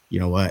 You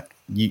know what?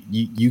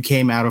 You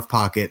came out of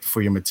pocket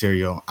for your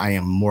material. I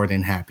am more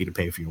than happy to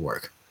pay for your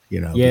work.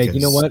 Yeah, because-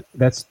 you know what?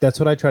 That's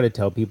what I try to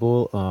tell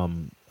people.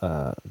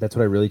 That's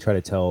what I really try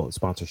to tell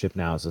sponsorship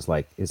now is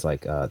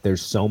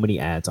there's so many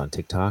ads on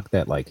TikTok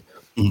that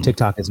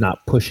TikTok is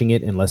not pushing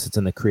it unless it's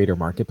in the creator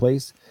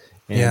marketplace.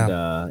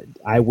 And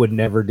I would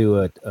never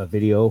do a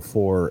video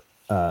for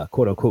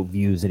quote unquote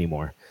views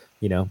anymore,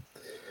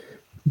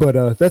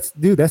 But that's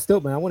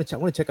dope, man. I want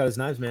to check out his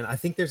knives, man. I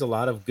think there's a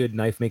lot of good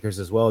knife makers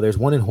as well. There's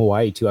one in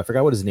Hawaii too. I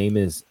forgot what his name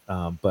is,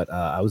 but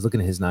I was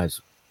looking at his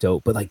knives.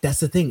 Dope. But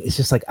that's the thing. It's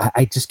just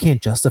I just can't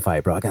justify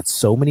it, bro. I got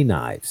so many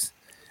knives.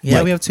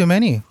 Yeah, we have too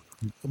many.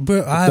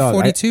 Bro, I have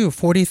 42,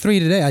 43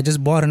 today. I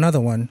just bought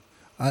another one.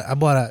 I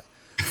bought a.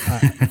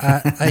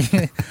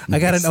 I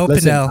got an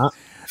Opinel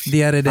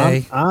the other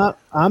day.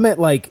 I'm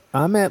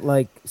at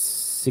like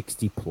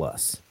 60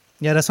 plus.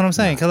 Yeah, that's what I'm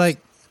saying. 'Cause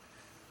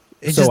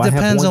it So just I have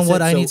depends one on what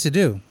set, I so- need to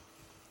do.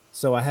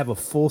 So I have a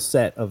full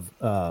set of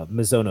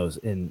Mizunos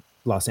in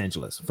Los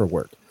Angeles for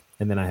work,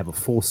 and then I have a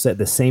full set,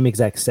 the same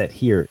exact set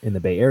here in the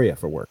Bay Area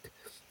for work,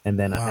 and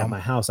then at my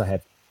house I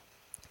have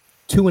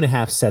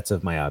 2.5 sets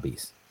of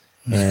Mayabis,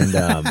 and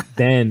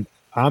then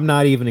I'm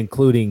not even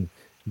including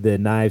the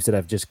knives that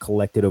I've just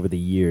collected over the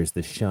years: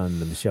 the Shun,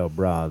 the Michelle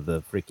Bra,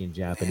 the freaking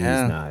Japanese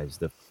knives,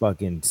 the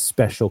fucking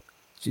special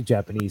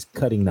Japanese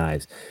cutting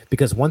knives.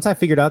 Because once I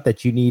figured out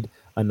that you need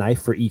a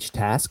knife for each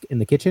task in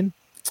the kitchen,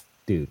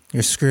 dude,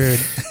 You're screwed.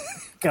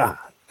 God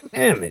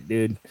damn it,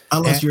 dude.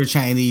 Unless you're a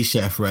Chinese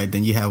chef, right?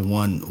 Then you have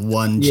one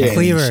Chinese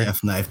Cleaver.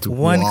 chef knife to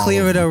One all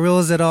cleaver of that them.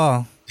 rules it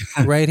all.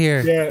 Right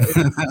here. Yeah,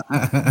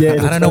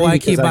 I don't know why I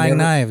keep buying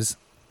knives.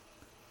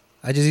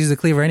 I just use the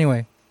cleaver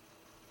anyway.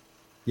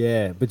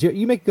 Yeah, but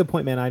you make a good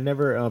point, man. I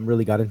never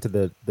really got into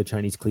the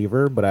Chinese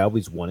cleaver, but I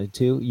always wanted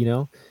to,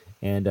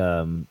 and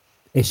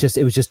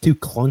it was just too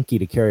clunky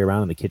to carry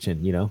around in the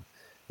kitchen,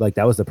 Like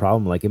that was the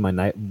problem. Like in my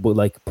knife,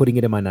 putting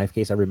it in my knife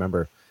case. I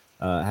remember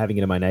having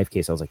it in my knife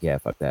case. I was like, yeah,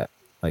 fuck that.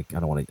 Like I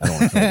don't want to carry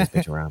this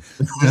bitch around.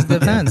 It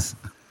depends.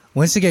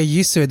 Once you get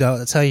used to it, though,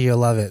 I'll tell you you'll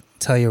love it. I'm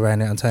telling you right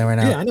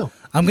now. Yeah, I know.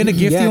 I'm gonna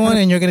gift Yeah, you one,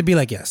 kinda- and you're gonna be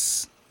like,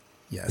 yes,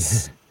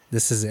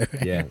 this is it.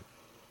 Yeah,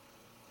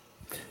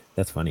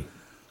 that's funny.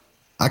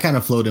 I kind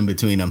of float in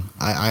between them.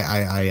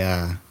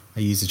 I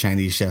use the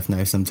Chinese chef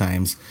knife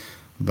sometimes,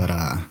 but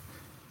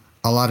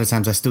a lot of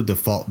times I still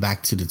default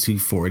back to the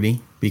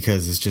 240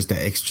 because it's just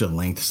that extra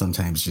length.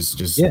 Sometimes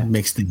just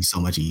makes things so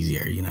much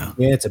easier, Yeah,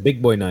 it's a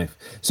big boy knife.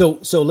 So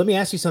let me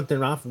ask you something,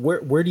 Ralph.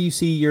 Where do you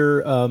see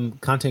your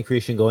content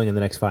creation going in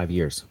the next 5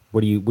 years?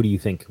 What do you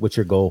think? What's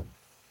your goal?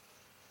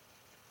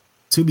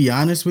 To be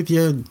honest with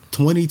you,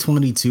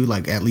 2022,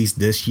 like at least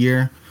this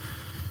year,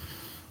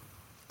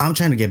 I'm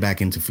trying to get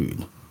back into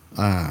food.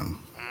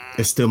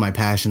 It's still my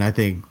passion. I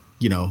think,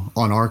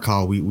 on our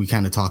call, we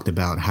kind of talked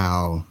about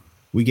how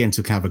we get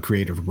into kind of a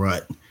creative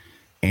rut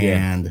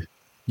and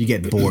you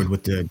get bored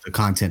with the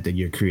content that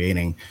you're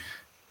creating.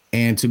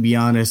 And to be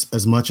honest,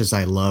 as much as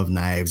I love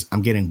knives,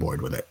 I'm getting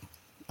bored with it.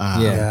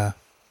 Yeah.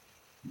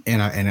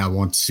 And I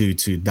want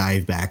to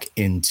dive back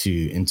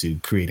into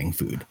creating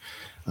food.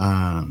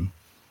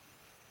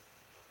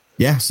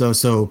 Yeah,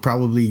 so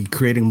probably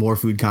creating more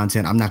food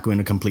content. I'm not going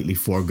to completely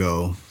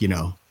forego,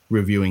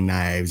 reviewing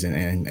knives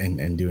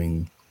and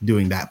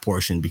doing that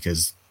portion,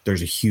 because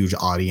there's a huge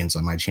audience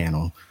on my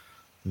channel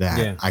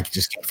that I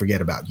just can't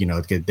forget about.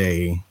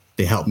 They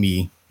help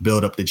me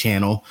build up the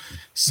channel.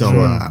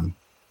 So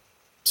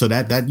so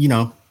that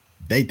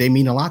they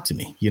mean a lot to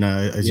me.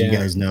 As you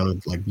guys know,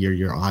 like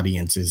your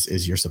audience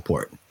is your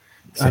support.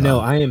 So, I know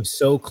I am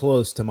so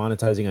close to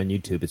monetizing on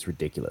YouTube. It's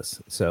ridiculous.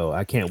 So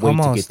I can't wait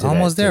to get to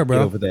almost that, there,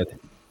 bro. Over that.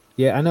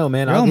 Yeah, I know,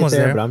 man. You're I'll get almost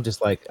there, there. but I'm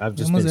just like, I've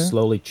just Almost been there.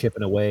 slowly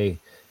chipping away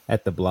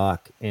at the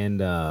block. And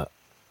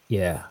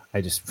yeah, I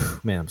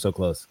just, man, I'm so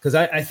close. Because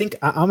I think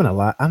I'm gonna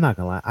lie. I'm not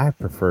gonna lie. I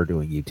prefer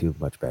doing YouTube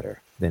much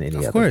better than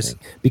any other thing.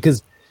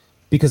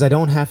 Because I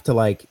don't have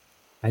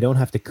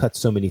to cut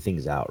so many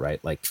things out, right?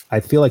 Like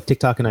I feel like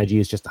TikTok and IG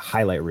is just a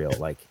highlight reel,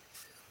 like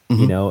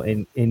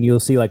and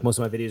you'll see like most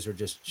of my videos are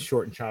just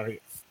short and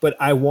choppy. But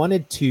I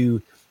wanted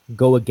to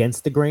go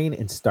against the grain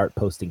and start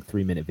posting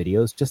 3-minute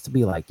videos, just to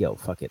be like, yo,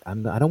 fuck it. I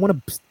don't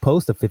want to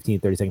post a 15,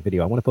 30-second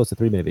video. I want to post a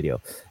 3-minute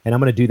video. And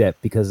I'm going to do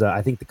that because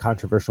I think the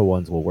controversial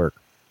ones will work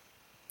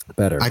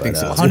better. I think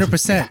so.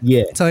 100%.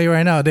 Yeah. Tell you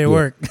right now, they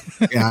work.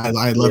 Yeah,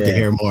 I'd love to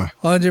hear more.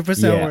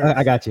 100% work.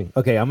 I got you.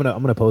 Okay, I'm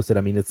gonna post it.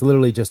 I mean, it's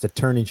literally just a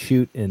turn and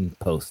shoot and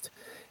post.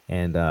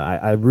 And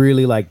I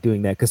really like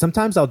doing that because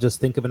sometimes I'll just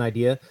think of an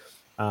idea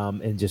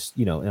and just,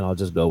 and I'll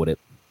just go with it.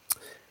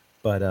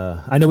 But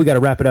I know we got to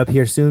wrap it up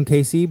here soon,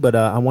 Casey, but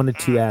I wanted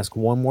to ask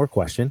one more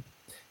question.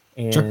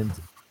 And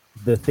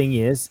the thing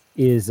is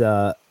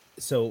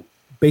so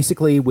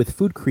basically with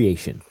food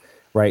creation,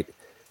 right?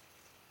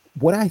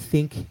 What I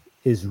think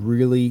is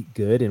really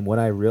good and what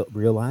I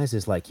realize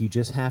is like you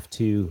just have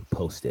to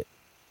post it.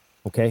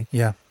 Okay?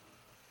 Yeah.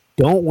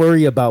 Don't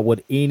worry about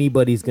what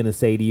anybody's going to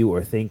say to you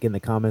or think in the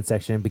comment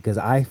section, because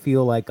I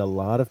feel like a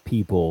lot of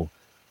people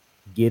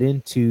get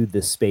into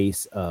the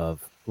space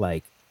of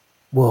like,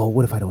 well,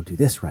 what if I don't do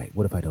this right?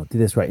 What if I don't do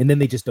this right? And then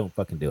they just don't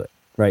fucking do it,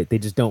 right? They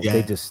just don't. Yeah.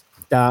 They just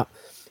stop.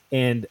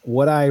 And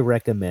what I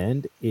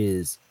recommend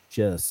is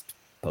just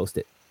post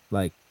it.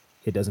 Like,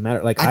 it doesn't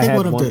matter. Like, I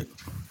had one.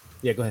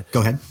 Yeah, go ahead.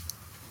 Go ahead.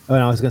 Oh,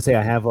 and I was gonna say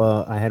I had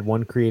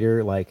one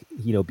creator, like,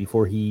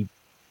 before he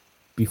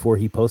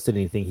posted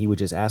anything, he would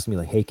just ask me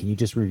like, hey, can you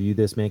just review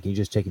this, man? Can you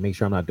just check and make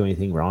sure I'm not doing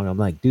anything wrong? I'm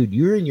like, dude,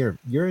 you're in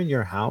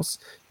your house.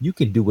 You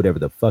can do whatever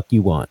the fuck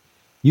you want.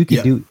 You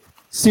can do,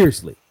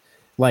 seriously.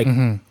 Like,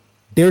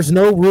 there's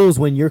no rules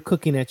when you're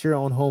cooking at your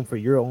own home for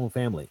your own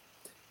family.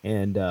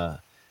 And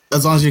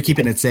as long as you're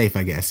keeping it safe,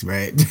 I guess,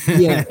 right?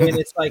 Yeah, and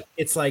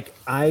it's like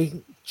I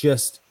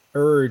just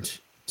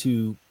urge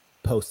to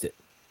post it,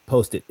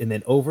 and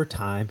then over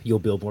time you'll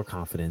build more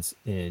confidence,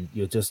 and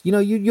you'll just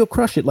you'll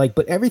crush it. Like,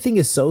 but everything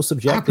is so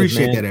subjective. I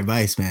appreciate that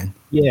advice, man.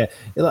 Yeah,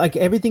 like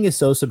everything is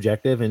so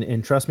subjective,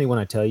 and trust me when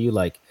I tell you,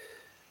 like,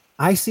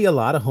 I see a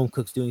lot of home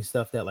cooks doing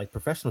stuff that like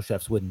professional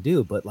chefs wouldn't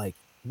do, but like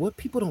what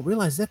people don't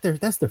realize is that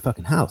that's their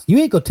fucking house. You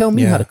ain't gonna tell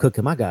me how to cook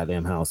in my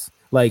goddamn house.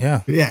 Like,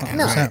 no,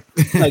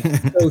 like,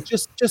 so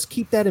just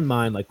keep that in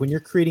mind. Like when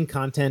you're creating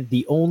content,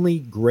 the only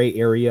gray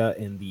area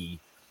and the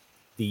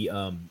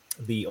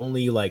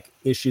only like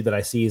issue that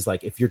I see is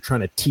like if you're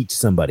trying to teach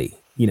somebody,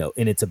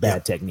 and it's a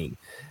bad technique.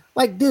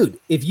 Like, dude,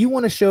 if you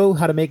want to show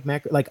how to make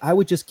like I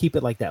would just keep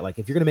it like that. Like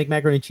if you're gonna make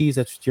macaroni and cheese,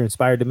 that's what you're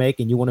inspired to make,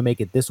 and you want to make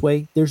it this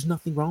way, there's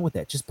nothing wrong with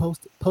that. Just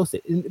post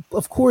it. And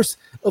of course,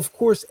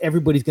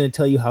 everybody's gonna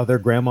tell you how their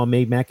grandma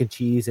made mac and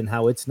cheese and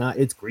how it's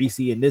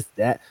greasy and this,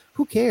 that.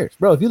 Who cares,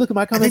 bro? If you look at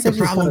my comments, I think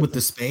the problem with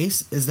the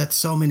space is that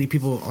so many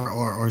people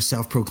are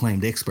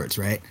self-proclaimed experts,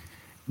 right?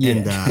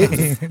 Yeah.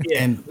 And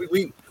and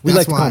we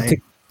like to call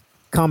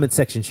comment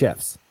section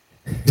chefs.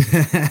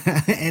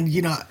 And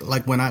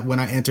like when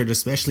I entered,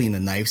 especially in the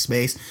knife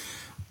space,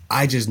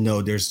 I just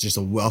know there's just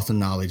a wealth of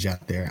knowledge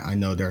out there. I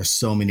know there are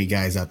so many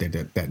guys out there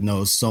that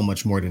knows so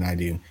much more than I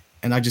do,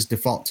 and I just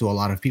default to a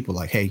lot of people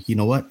like, hey, you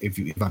know what?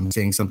 If I'm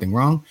saying something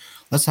wrong,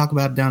 let's talk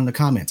about it down in the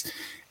comments,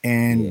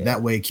 and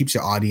that way it keeps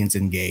your audience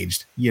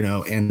engaged,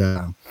 and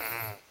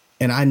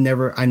I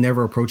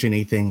never approach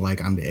anything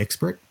like I'm the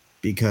expert,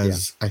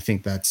 because I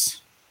think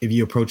that's, if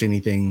you approach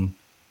anything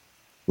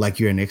like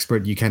you're an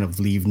expert, you kind of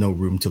leave no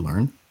room to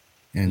learn,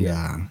 and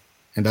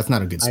that's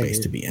not a good space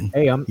to be in.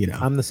 Hey, I'm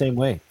the same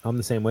way. I'm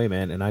the same way,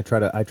 man. And I try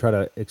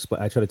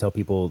to tell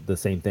people the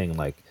same thing.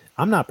 Like,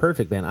 I'm not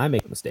perfect, man. I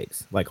make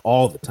mistakes like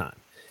all the time,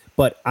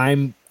 but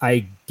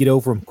I get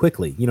over them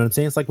quickly. You know what I'm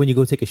saying? It's like when you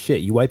go take a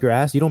shit, you wipe your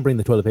ass, you don't bring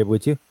the toilet paper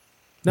with you.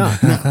 No,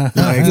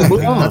 exactly.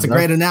 That's a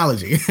great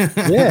analogy.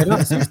 Yeah,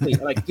 no, seriously.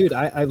 Like, dude,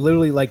 I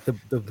literally, like,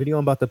 the video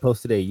I'm about to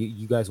post today,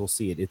 you guys will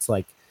see it. It's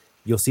like,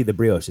 you'll see the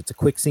brioche. It's a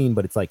quick scene,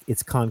 but it's like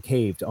it's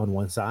concaved on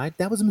one side.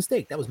 That was a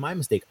mistake. That was my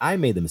mistake. I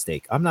made the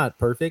mistake. I'm not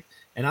perfect,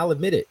 and I'll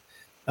admit it.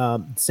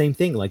 Same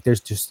thing. Like, there's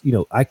just,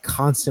 I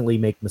constantly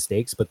make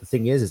mistakes, but the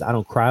thing is I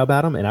don't cry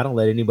about them, and I don't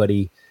let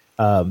anybody,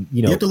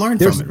 you have to learn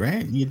from it,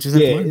 right? You just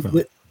have to learn from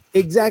it.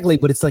 Exactly,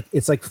 but it's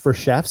like for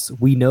chefs,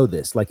 we know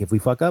this. Like if we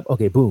fuck up,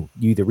 okay, boom,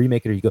 you either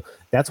remake it or you go.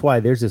 That's why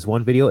there's this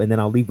one video, and then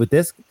I'll leave with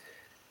this.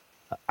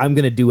 I'm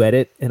gonna do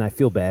edit, and I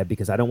feel bad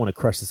because I don't want to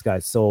crush this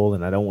guy's soul,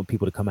 and I don't want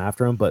people to come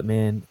after him. But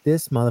man,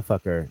 this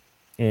motherfucker,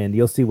 and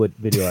you'll see what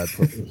video I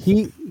put.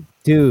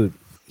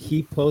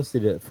 He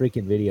posted a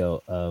freaking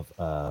video of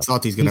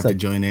Salty's gonna have to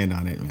join in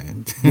on it,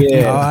 man.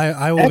 Yeah,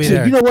 I will be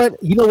there.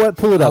 You know what?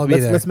 Pull it up.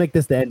 Let's make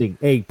this the ending.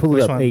 Hey, pull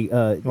it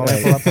up. One?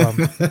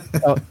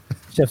 Hey,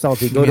 Chef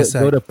Salty, go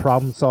to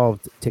Problem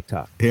Solved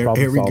TikTok.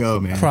 Here we go,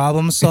 man.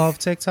 Problem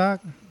Solved TikTok?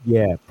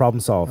 Yeah,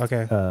 Problem Solved.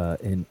 Okay.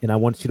 And I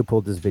want you to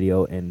pull this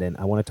video, and then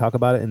I want to talk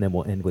about it, and then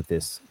we'll end with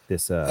this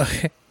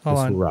okay. Hold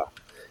on. Hoorah.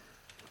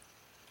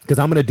 Because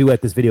I'm gonna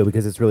duet this video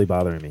because it's really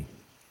bothering me.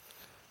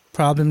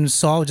 Problem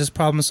Solved, just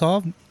Problem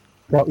Solved?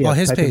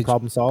 His type page. In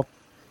Problem Solved.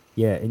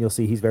 Yeah, and you'll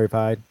see he's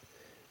verified.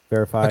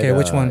 Okay,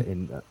 which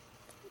one?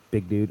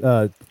 Big dude.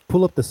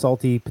 Pull up the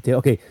salty potato.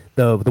 Okay,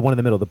 the one in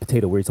the middle, the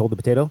potato where he's holding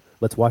the potato.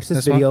 Let's watch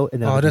this video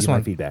and then I'll give you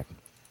my feedback.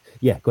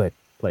 Yeah, go ahead.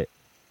 Play it.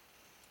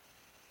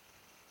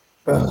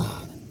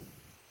 All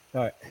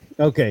right.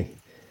 Okay.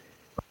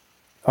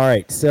 All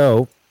right.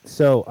 So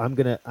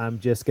I'm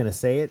just gonna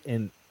say it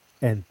and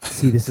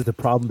see, this is the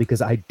problem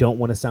because I don't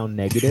want to sound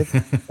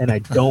negative and I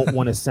don't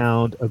want to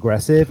sound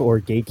aggressive or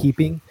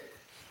gatekeeping.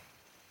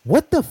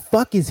 What the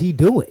fuck is he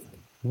doing?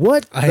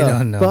 What I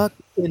don't know. Fuck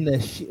in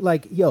the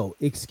like, yo,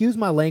 excuse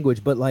my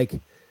language, but like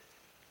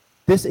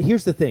this,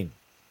 here's the thing.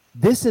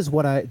 This is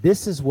what I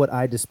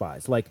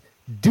despise. Like,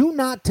 do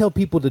not tell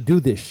people to do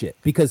this shit,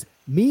 because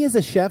me as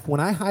a chef, when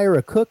I hire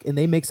a cook and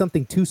they make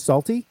something too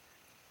salty,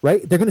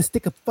 right? They're gonna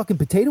stick a fucking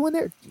potato in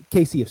there.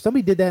 Casey, if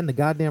somebody did that in the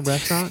goddamn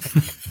restaurant,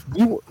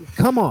 you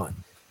come on.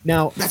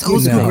 Now that's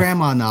old school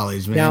grandma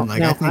knowledge, man.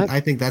 I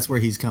think that's where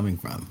he's coming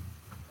from.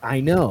 I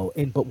know,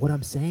 but what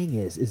I'm saying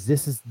is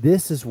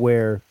this is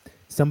where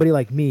somebody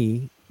like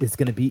me is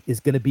gonna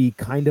be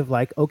kind of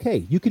like, okay,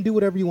 you can do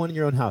whatever you want in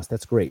your own house.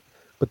 That's great.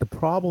 But the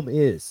problem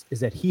is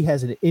that he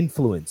has an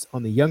influence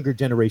on the younger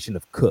generation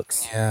of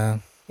cooks. Yeah.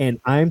 And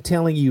I'm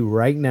telling you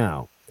right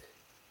now,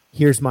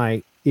 here's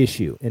my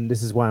issue, and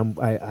this is why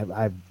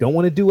I don't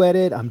want to duet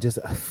it. I'm just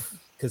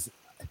because.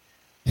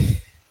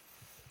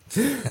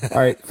 All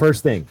right,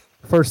 first thing.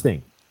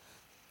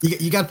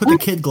 You got to put the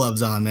kid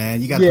gloves on,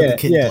 man. You got to put the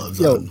kid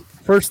gloves on.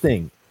 First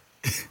thing,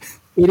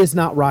 it is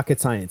not rocket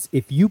science.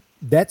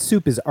 That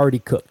soup is already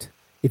cooked.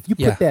 If you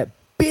put that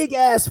big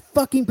ass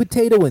fucking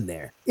potato in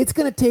there, it's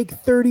gonna take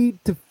 30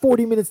 to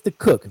 40 minutes to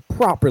cook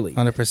properly.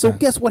 100%. So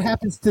guess what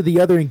happens to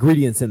the other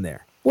ingredients in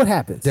there? What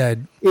happens?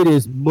 Dead. It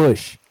is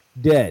mush.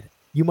 Dead.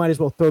 You might as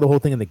well throw the whole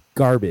thing in the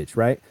garbage,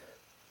 right?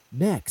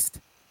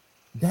 Next,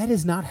 that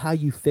is not how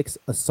you fix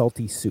a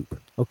salty soup.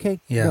 Okay?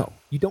 Yeah. No,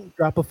 you don't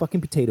drop a fucking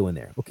potato in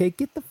there. Okay?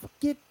 Get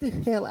the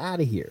hell out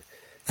of here.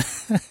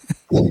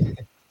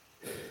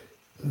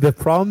 The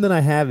problem that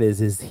I have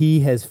is he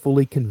has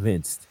fully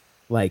convinced,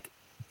 like,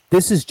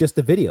 this is just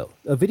a video.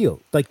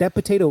 Like that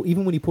potato,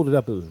 even when he pulled it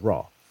up, it was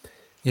raw.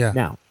 Yeah.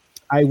 Now,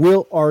 I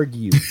will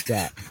argue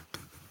that,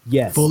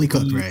 yes. Fully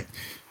cooked, right?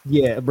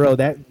 Yeah, bro,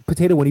 that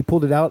potato, when he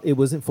pulled it out, it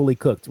wasn't fully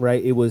cooked,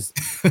 right? It was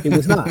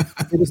not.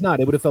 It was not.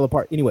 It would have fell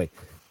apart. Anyway,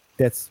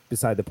 that's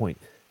beside the point.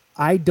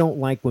 I don't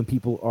like when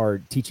people are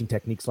teaching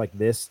techniques like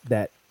this,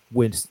 that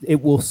when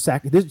it will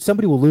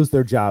somebody will lose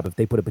their job if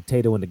they put a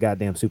potato in the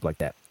goddamn soup like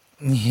that.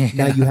 Yeah.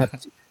 Now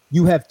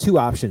you have two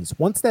options.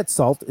 Once that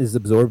salt is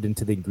absorbed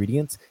into the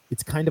ingredients,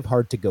 it's kind of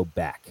hard to go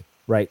back,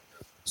 right?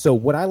 So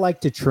what I like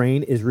to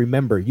train is,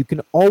 remember, you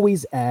can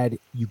always add,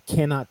 you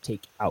cannot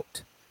take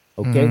out,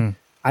 okay? Mm-hmm.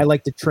 I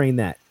like to train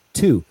that.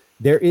 2,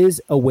 there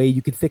is a way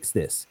you can fix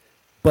this,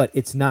 but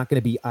it's not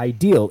going to be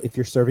ideal if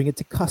you're serving it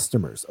to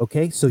customers,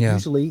 okay? So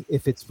usually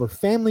if it's for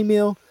family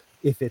meal,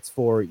 if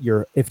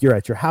you're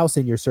at your house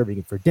and you're serving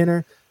it for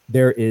dinner,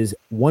 there is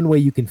one way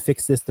you can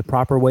fix this the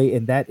proper way,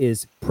 and that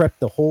is prep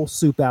the whole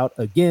soup out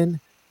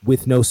again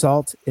with no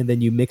salt, and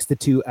then you mix the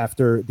two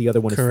after the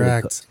other one is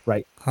fully cooked,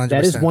 right? 100%.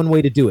 That is one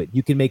way to do it.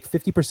 You can make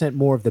 50%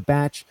 more of the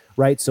batch,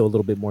 right? So a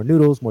little bit more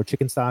noodles, more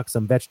chicken stock,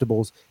 some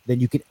vegetables. Then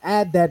you can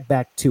add that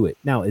back to it.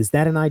 Now, is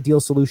that an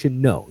ideal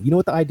solution? No. You know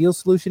what the ideal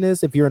solution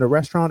is? If you're in a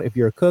restaurant, if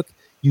you're a cook,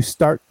 you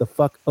start the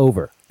fuck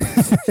over.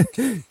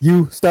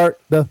 You start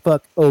the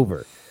fuck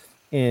over.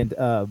 And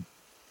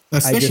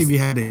especially if you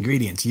have the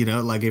ingredients,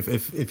 like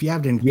if you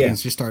have the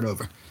ingredients, just start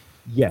over.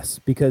 Yes,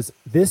 because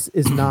this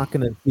is not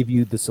going to give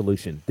you the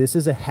solution. This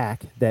is a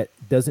hack that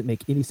doesn't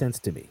make any sense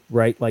to me,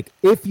 right? Like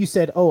if you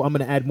said, oh, I'm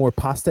going to add more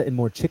pasta and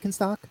more chicken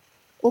stock.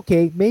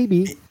 Okay,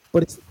 maybe,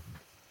 but it's,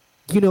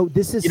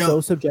 this is so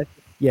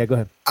subjective. Yeah, go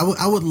ahead.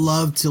 I would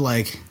love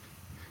to,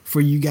 for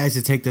you guys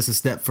to take this a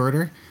step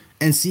further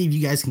and see if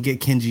you guys can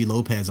get Kenji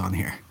Lopez on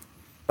here.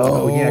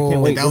 Oh yeah, I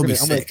can't wait. That would be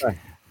sick.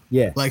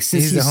 Yeah,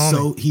 since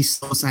he's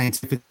so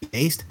scientifically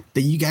based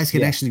that you guys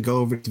can actually go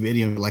over to the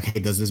video and be like, hey,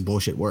 does this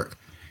bullshit work?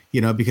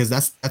 Because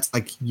that's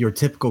like your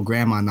typical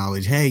grandma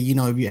knowledge. Hey,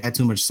 if you add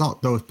too much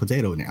salt, throw a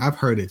potato in there. I've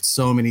heard it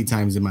so many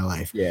times in my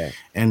life. Yeah.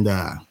 And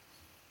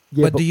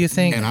but do you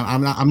think? And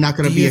I'm not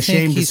going to be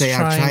ashamed to say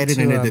I've tried it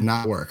and it did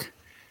not work.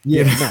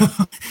 Yeah, You know?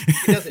 no,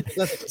 it doesn't. It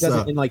doesn't. It doesn't. So,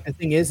 And like the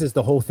thing is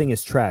the whole thing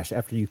is trash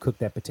after you cook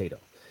that potato.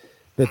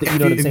 You know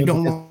what I'm if you saying?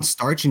 don't want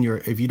starch in your,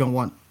 if you don't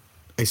want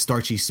a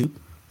starchy soup,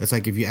 that's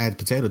like if you add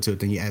potato to it,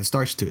 then you add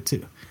starch to it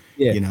too.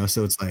 Yeah. You know,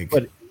 so it's like,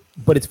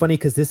 But it's funny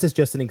because this is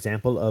just an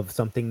example of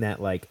something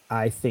that like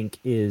I think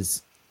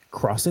is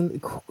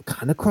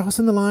kind of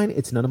crossing the line.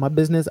 It's none of my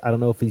business. I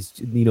don't know if he's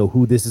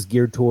who this is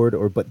geared toward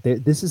but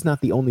this is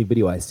not the only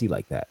video I see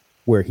like that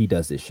where he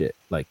does this shit.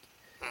 Like,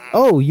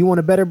 oh, you want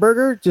a better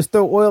burger? Just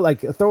throw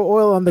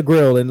oil on the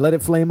grill and let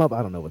it flame up.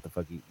 I don't know what the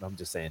fuck I'm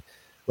just saying.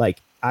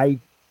 Like, I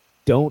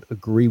don't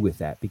agree with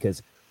that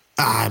because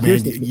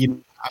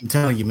man, I'm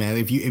telling you, man,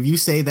 if you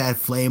say that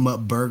flame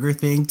up burger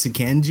thing to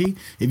Kenji,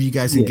 if you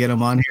guys can get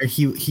him on here,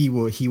 he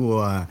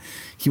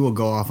will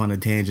go off on a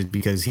tangent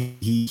because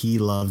he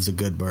loves a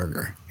good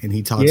burger and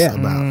he talks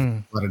about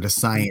a lot of the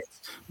science.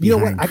 You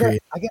know what? I gotta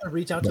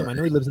reach out to him. I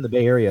know he lives in the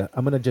Bay Area.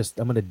 I'm gonna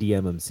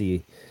DM him,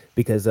 see,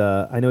 because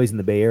I know he's in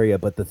the Bay Area.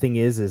 But the thing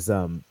is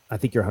I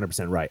think you're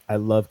 100% right. I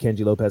love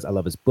Kenji Lopez. I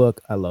love his book.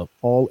 I love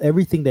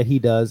everything that he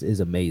does is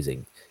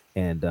amazing.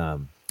 And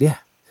yeah,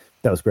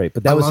 that was great.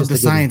 But that was just the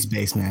science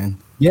base, man.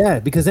 Yeah,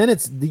 because then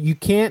you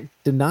can't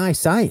deny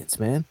science,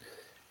 man.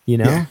 You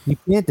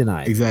can't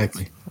deny it.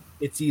 Exactly.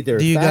 It's either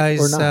do you fact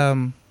guys or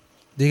not.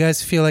 do you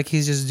guys feel like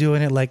he's just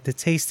doing it like the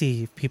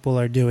tasty people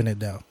are doing it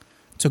though,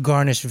 to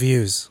garnish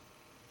views,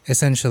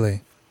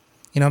 essentially?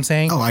 You know what I'm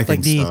saying? Oh, I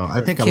think so.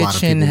 I think a lot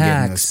of people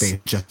get in the space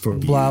just for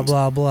views. Blah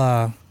blah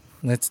blah.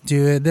 Let's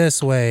do it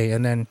this way,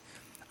 and then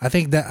I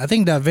think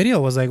that video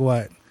was like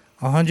what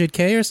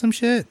 100K or some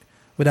shit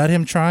without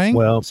him trying.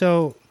 Well,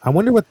 so I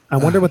wonder what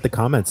the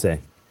comments say.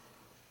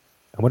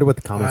 But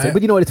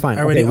you know what? It's fine.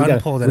 I already we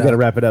got to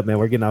wrap it up, man.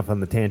 We're getting off on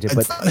the tangent.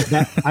 But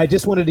I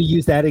just wanted to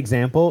use that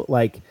example,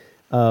 like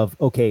of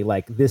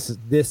like this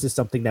is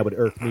something that would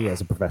irk me as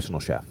a professional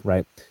chef,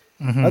 right?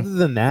 Mm-hmm. Other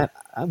than that,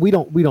 we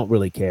don't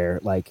really care.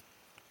 Like,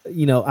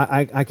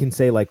 I can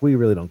say like we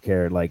really don't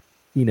care. Like,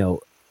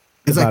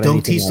 it's like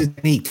don't teach the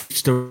technique,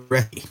 teach the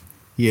recipe.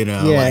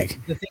 Yeah. Like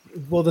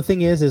the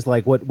thing is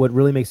like what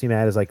really makes me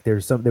mad is like there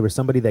was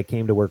somebody that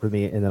came to work with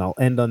me, and then I'll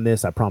end on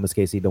this. I promise,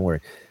 Casey, don't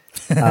worry.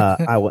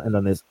 I will end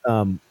on this.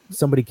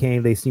 Somebody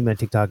came, they seen me on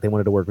TikTok, they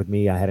wanted to work with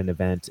me. I had an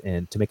event,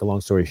 and to make a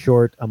long story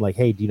short, I'm like,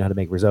 hey, do you know how to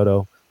make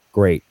risotto?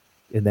 Great.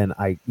 And then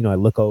I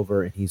look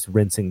over and he's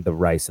rinsing the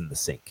rice in the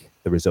sink,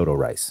 the risotto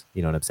rice.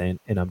 You know what I'm saying?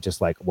 And I'm just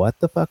like, what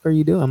the fuck are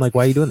you doing? I'm like,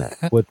 why are you doing that?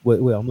 What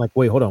I'm like,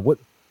 wait, hold on.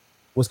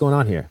 What's going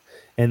on here?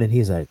 And then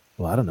he's like,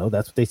 well, I don't know.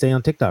 That's what they say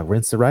on TikTok.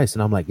 Rinse the rice.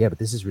 And I'm like, yeah, but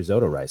this is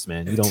risotto rice,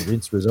 man. You don't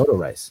rinse risotto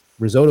rice.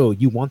 Risotto,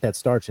 you want that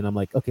starch. And I'm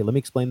like, okay, let me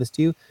explain this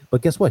to you.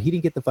 But guess what? He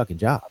didn't get the fucking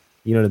job.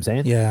 You know what I'm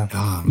saying? Yeah.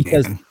 Oh,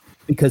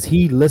 because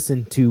he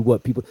listened to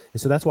what people.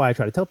 And so that's why I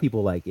try to tell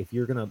people, like, if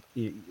you're going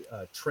to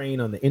train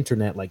on the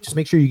internet, like, just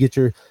make sure you get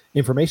your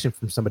information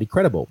from somebody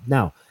credible.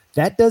 Now,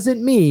 that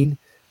doesn't mean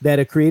that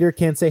a creator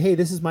can't say, hey,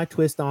 this is my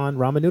twist on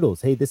ramen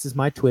noodles. Hey, this is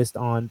my twist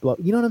on blah.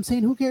 You know what I'm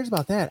saying? Who cares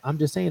about that? I'm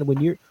just saying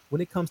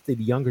when it comes to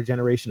the younger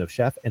generation of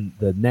chef and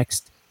the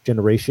next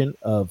generation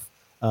of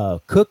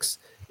cooks,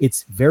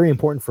 it's very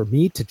important for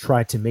me to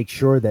try to make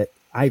sure that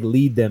I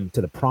lead them to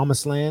the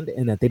promised land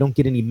and that they don't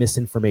get any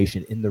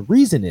misinformation. And the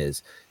reason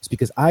is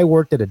because I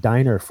worked at a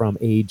diner from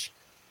age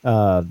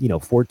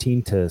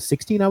 14 to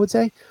 16, I would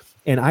say.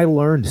 And I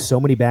learned so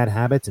many bad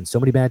habits and so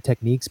many bad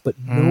techniques, but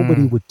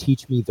nobody would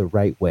teach me the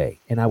right way.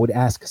 And I would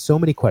ask so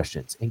many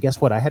questions. And guess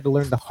what? I had to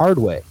learn the hard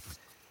way.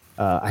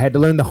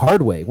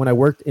 When I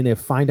worked in a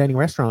fine dining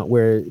restaurant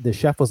where the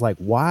chef was like,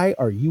 why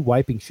are you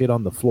wiping shit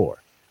on the floor?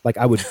 Like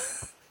I would.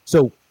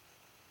 So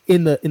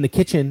in the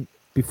kitchen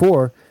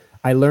before,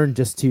 I learned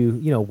just to,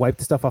 wipe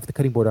the stuff off the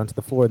cutting board onto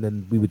the floor, and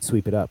then we would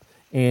sweep it up.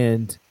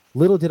 And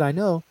little did I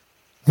know,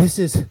 this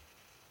is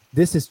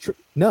true.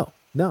 No,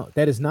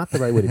 that is not the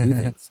right way to do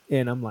things.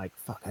 And I'm like,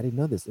 fuck, I didn't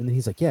know this. And then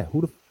he's like, yeah,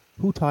 who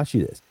taught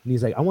you this? And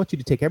he's like, I want you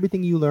to take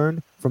everything you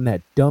learned from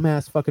that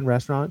dumbass fucking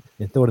restaurant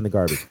and throw it in the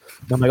garbage.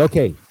 And I'm like,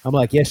 okay. I'm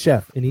like, yes,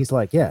 chef. And he's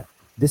like, yeah,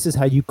 this is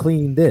how you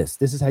clean this.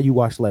 This is how you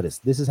wash lettuce.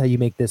 This is how you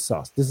make this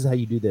sauce. This is how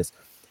you do this.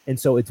 And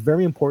so it's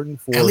very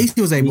important for. At least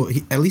he was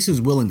at least he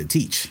was willing to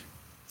teach.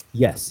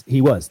 Yes,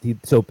 he was.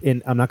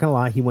 And I'm not gonna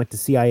lie, he went to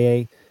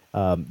CIA.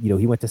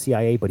 He went to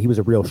CIA, but he was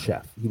a real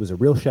chef. He was a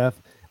real chef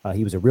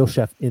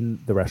in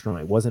the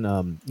restaurant. It wasn't,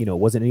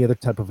 wasn't any other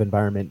type of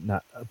environment.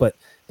 But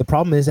the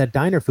problem is at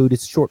diner food,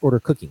 it's short order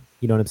cooking.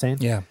 You know what I'm saying?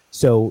 Yeah.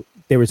 So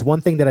there was one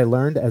thing that I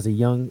learned as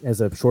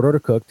a short order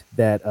cook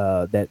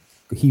that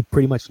he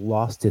pretty much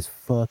lost his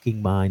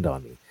fucking mind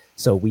on me.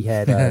 So we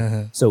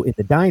had, so in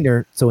the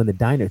diner, so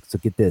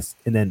get this.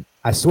 And then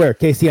I swear,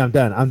 Casey, I'm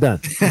done.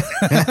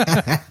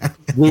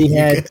 We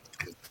had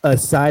a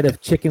side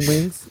of chicken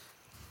wings.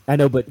 I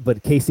know,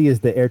 but Casey is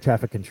the air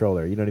traffic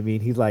controller. You know what I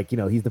mean? He's like,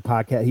 he's the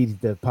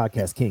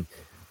podcast king.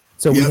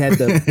 So we had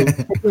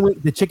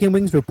the chicken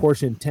wings were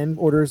portioned 10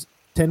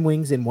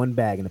 wings in one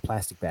bag, in a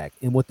plastic bag.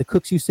 And what the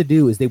cooks used to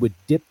do is they would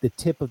dip the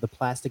tip of the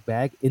plastic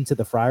bag into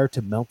the fryer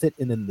to melt it,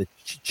 and then the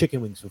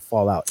chicken wings would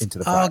fall out into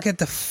the fryer. Oh, get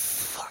the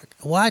fuck.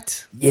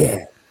 What?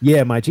 Yeah.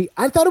 Yeah, my G.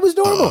 I thought it was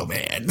normal. Oh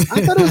man,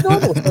 I thought it was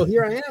normal. So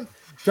here I am,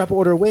 drop an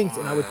order of wings,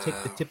 and I would take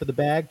the tip of the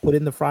bag, put it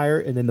in the fryer,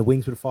 and then the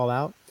wings would fall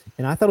out.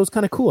 And I thought it was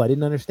kind of cool. I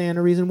didn't understand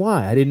the reason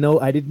why. I didn't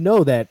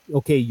know that.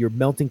 Okay, you're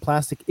melting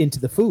plastic into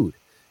the food,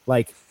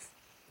 like.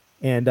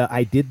 And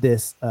I did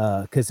this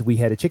because we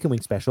had a chicken wing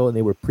special, and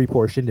they were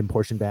pre-portioned in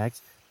portion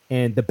bags.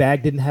 And the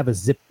bag didn't have a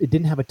zip; it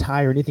didn't have a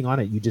tie or anything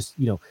on it. You just,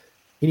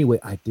 Anyway,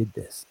 I did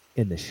this,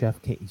 and the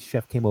chef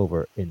came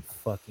over and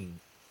fucking.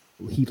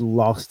 He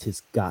lost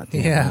his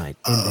goddamn mind.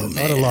 I would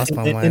have lost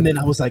my mind. And then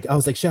I was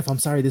like, Chef, I'm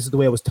sorry, this is the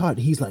way I was taught.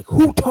 And he's like,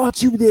 who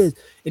taught you this?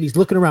 And he's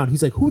looking around.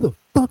 He's like, who the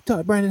fuck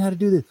taught Brandon how to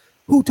do this?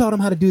 Who taught him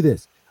how to do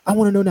this? I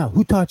want to know now.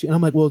 Who taught you? And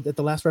I'm like, well, at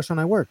the last restaurant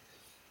I worked.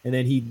 And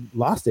then he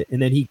lost it.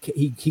 And then he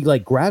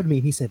like grabbed me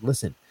and he said,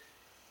 listen,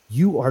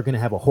 you are going to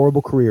have a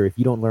horrible career if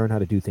you don't learn how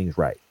to do things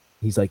right.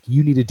 He's like,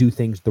 you need to do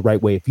things the right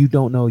way. If you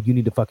don't know, you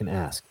need to fucking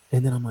ask.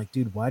 And then I'm like,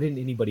 dude, why didn't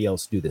anybody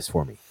else do this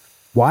for me?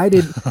 Why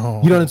did you know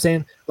what I'm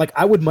saying? Like,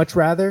 I would much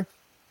rather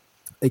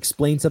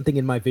explain something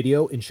in my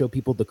video and show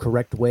people the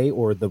correct way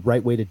or the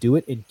right way to do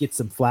it and get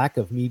some flack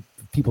of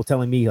people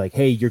telling me like,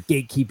 hey, you're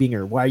gatekeeping,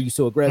 or why are you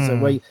so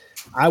aggressive?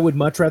 I would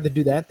much rather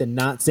do that than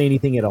not say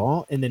anything at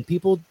all. And then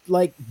people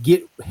like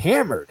get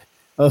hammered.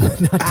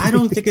 I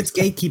don't think it's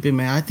gatekeeping,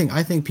 man.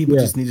 I think people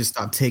just need to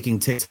stop taking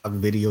TikTok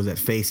videos at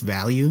face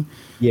value.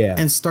 Yeah.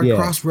 And start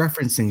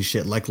cross-referencing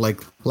shit like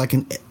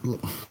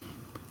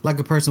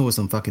a person with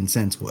some fucking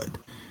sense would.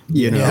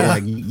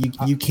 Like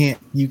you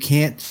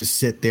can't just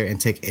sit there and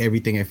take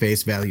everything at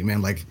face value,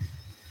 man. Like,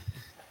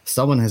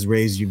 someone has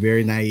raised you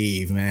very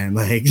naive, man.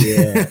 Like,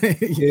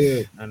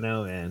 dude, I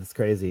know, man. It's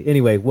crazy.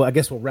 Anyway, well, I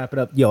guess we'll wrap it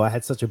up. Yo, I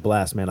had such a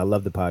blast, man. I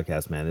love the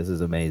podcast, man. This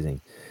is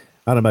amazing.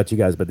 I don't know about you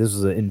guys, but this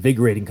was an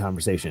invigorating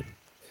conversation.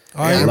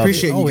 I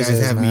appreciate you guys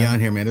having me on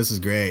here, man. This is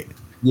great.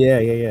 Yeah.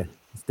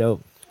 It's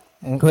dope.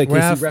 Go ahead, Casey,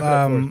 wrap it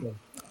up for us,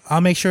 I'll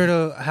make sure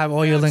to have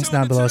all your links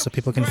down below so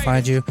people can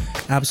find you.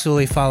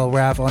 Absolutely follow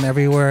Raph on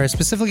everywhere.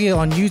 Specifically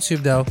on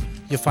YouTube, though,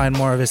 you'll find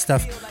more of his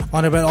stuff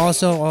on it. But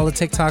also all the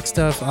TikTok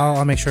stuff,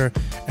 I'll make sure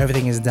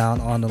everything is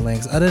down on the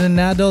links. Other than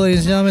that, though, ladies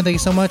and gentlemen, thank you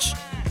so much.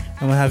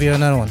 And we'll have you on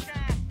another one.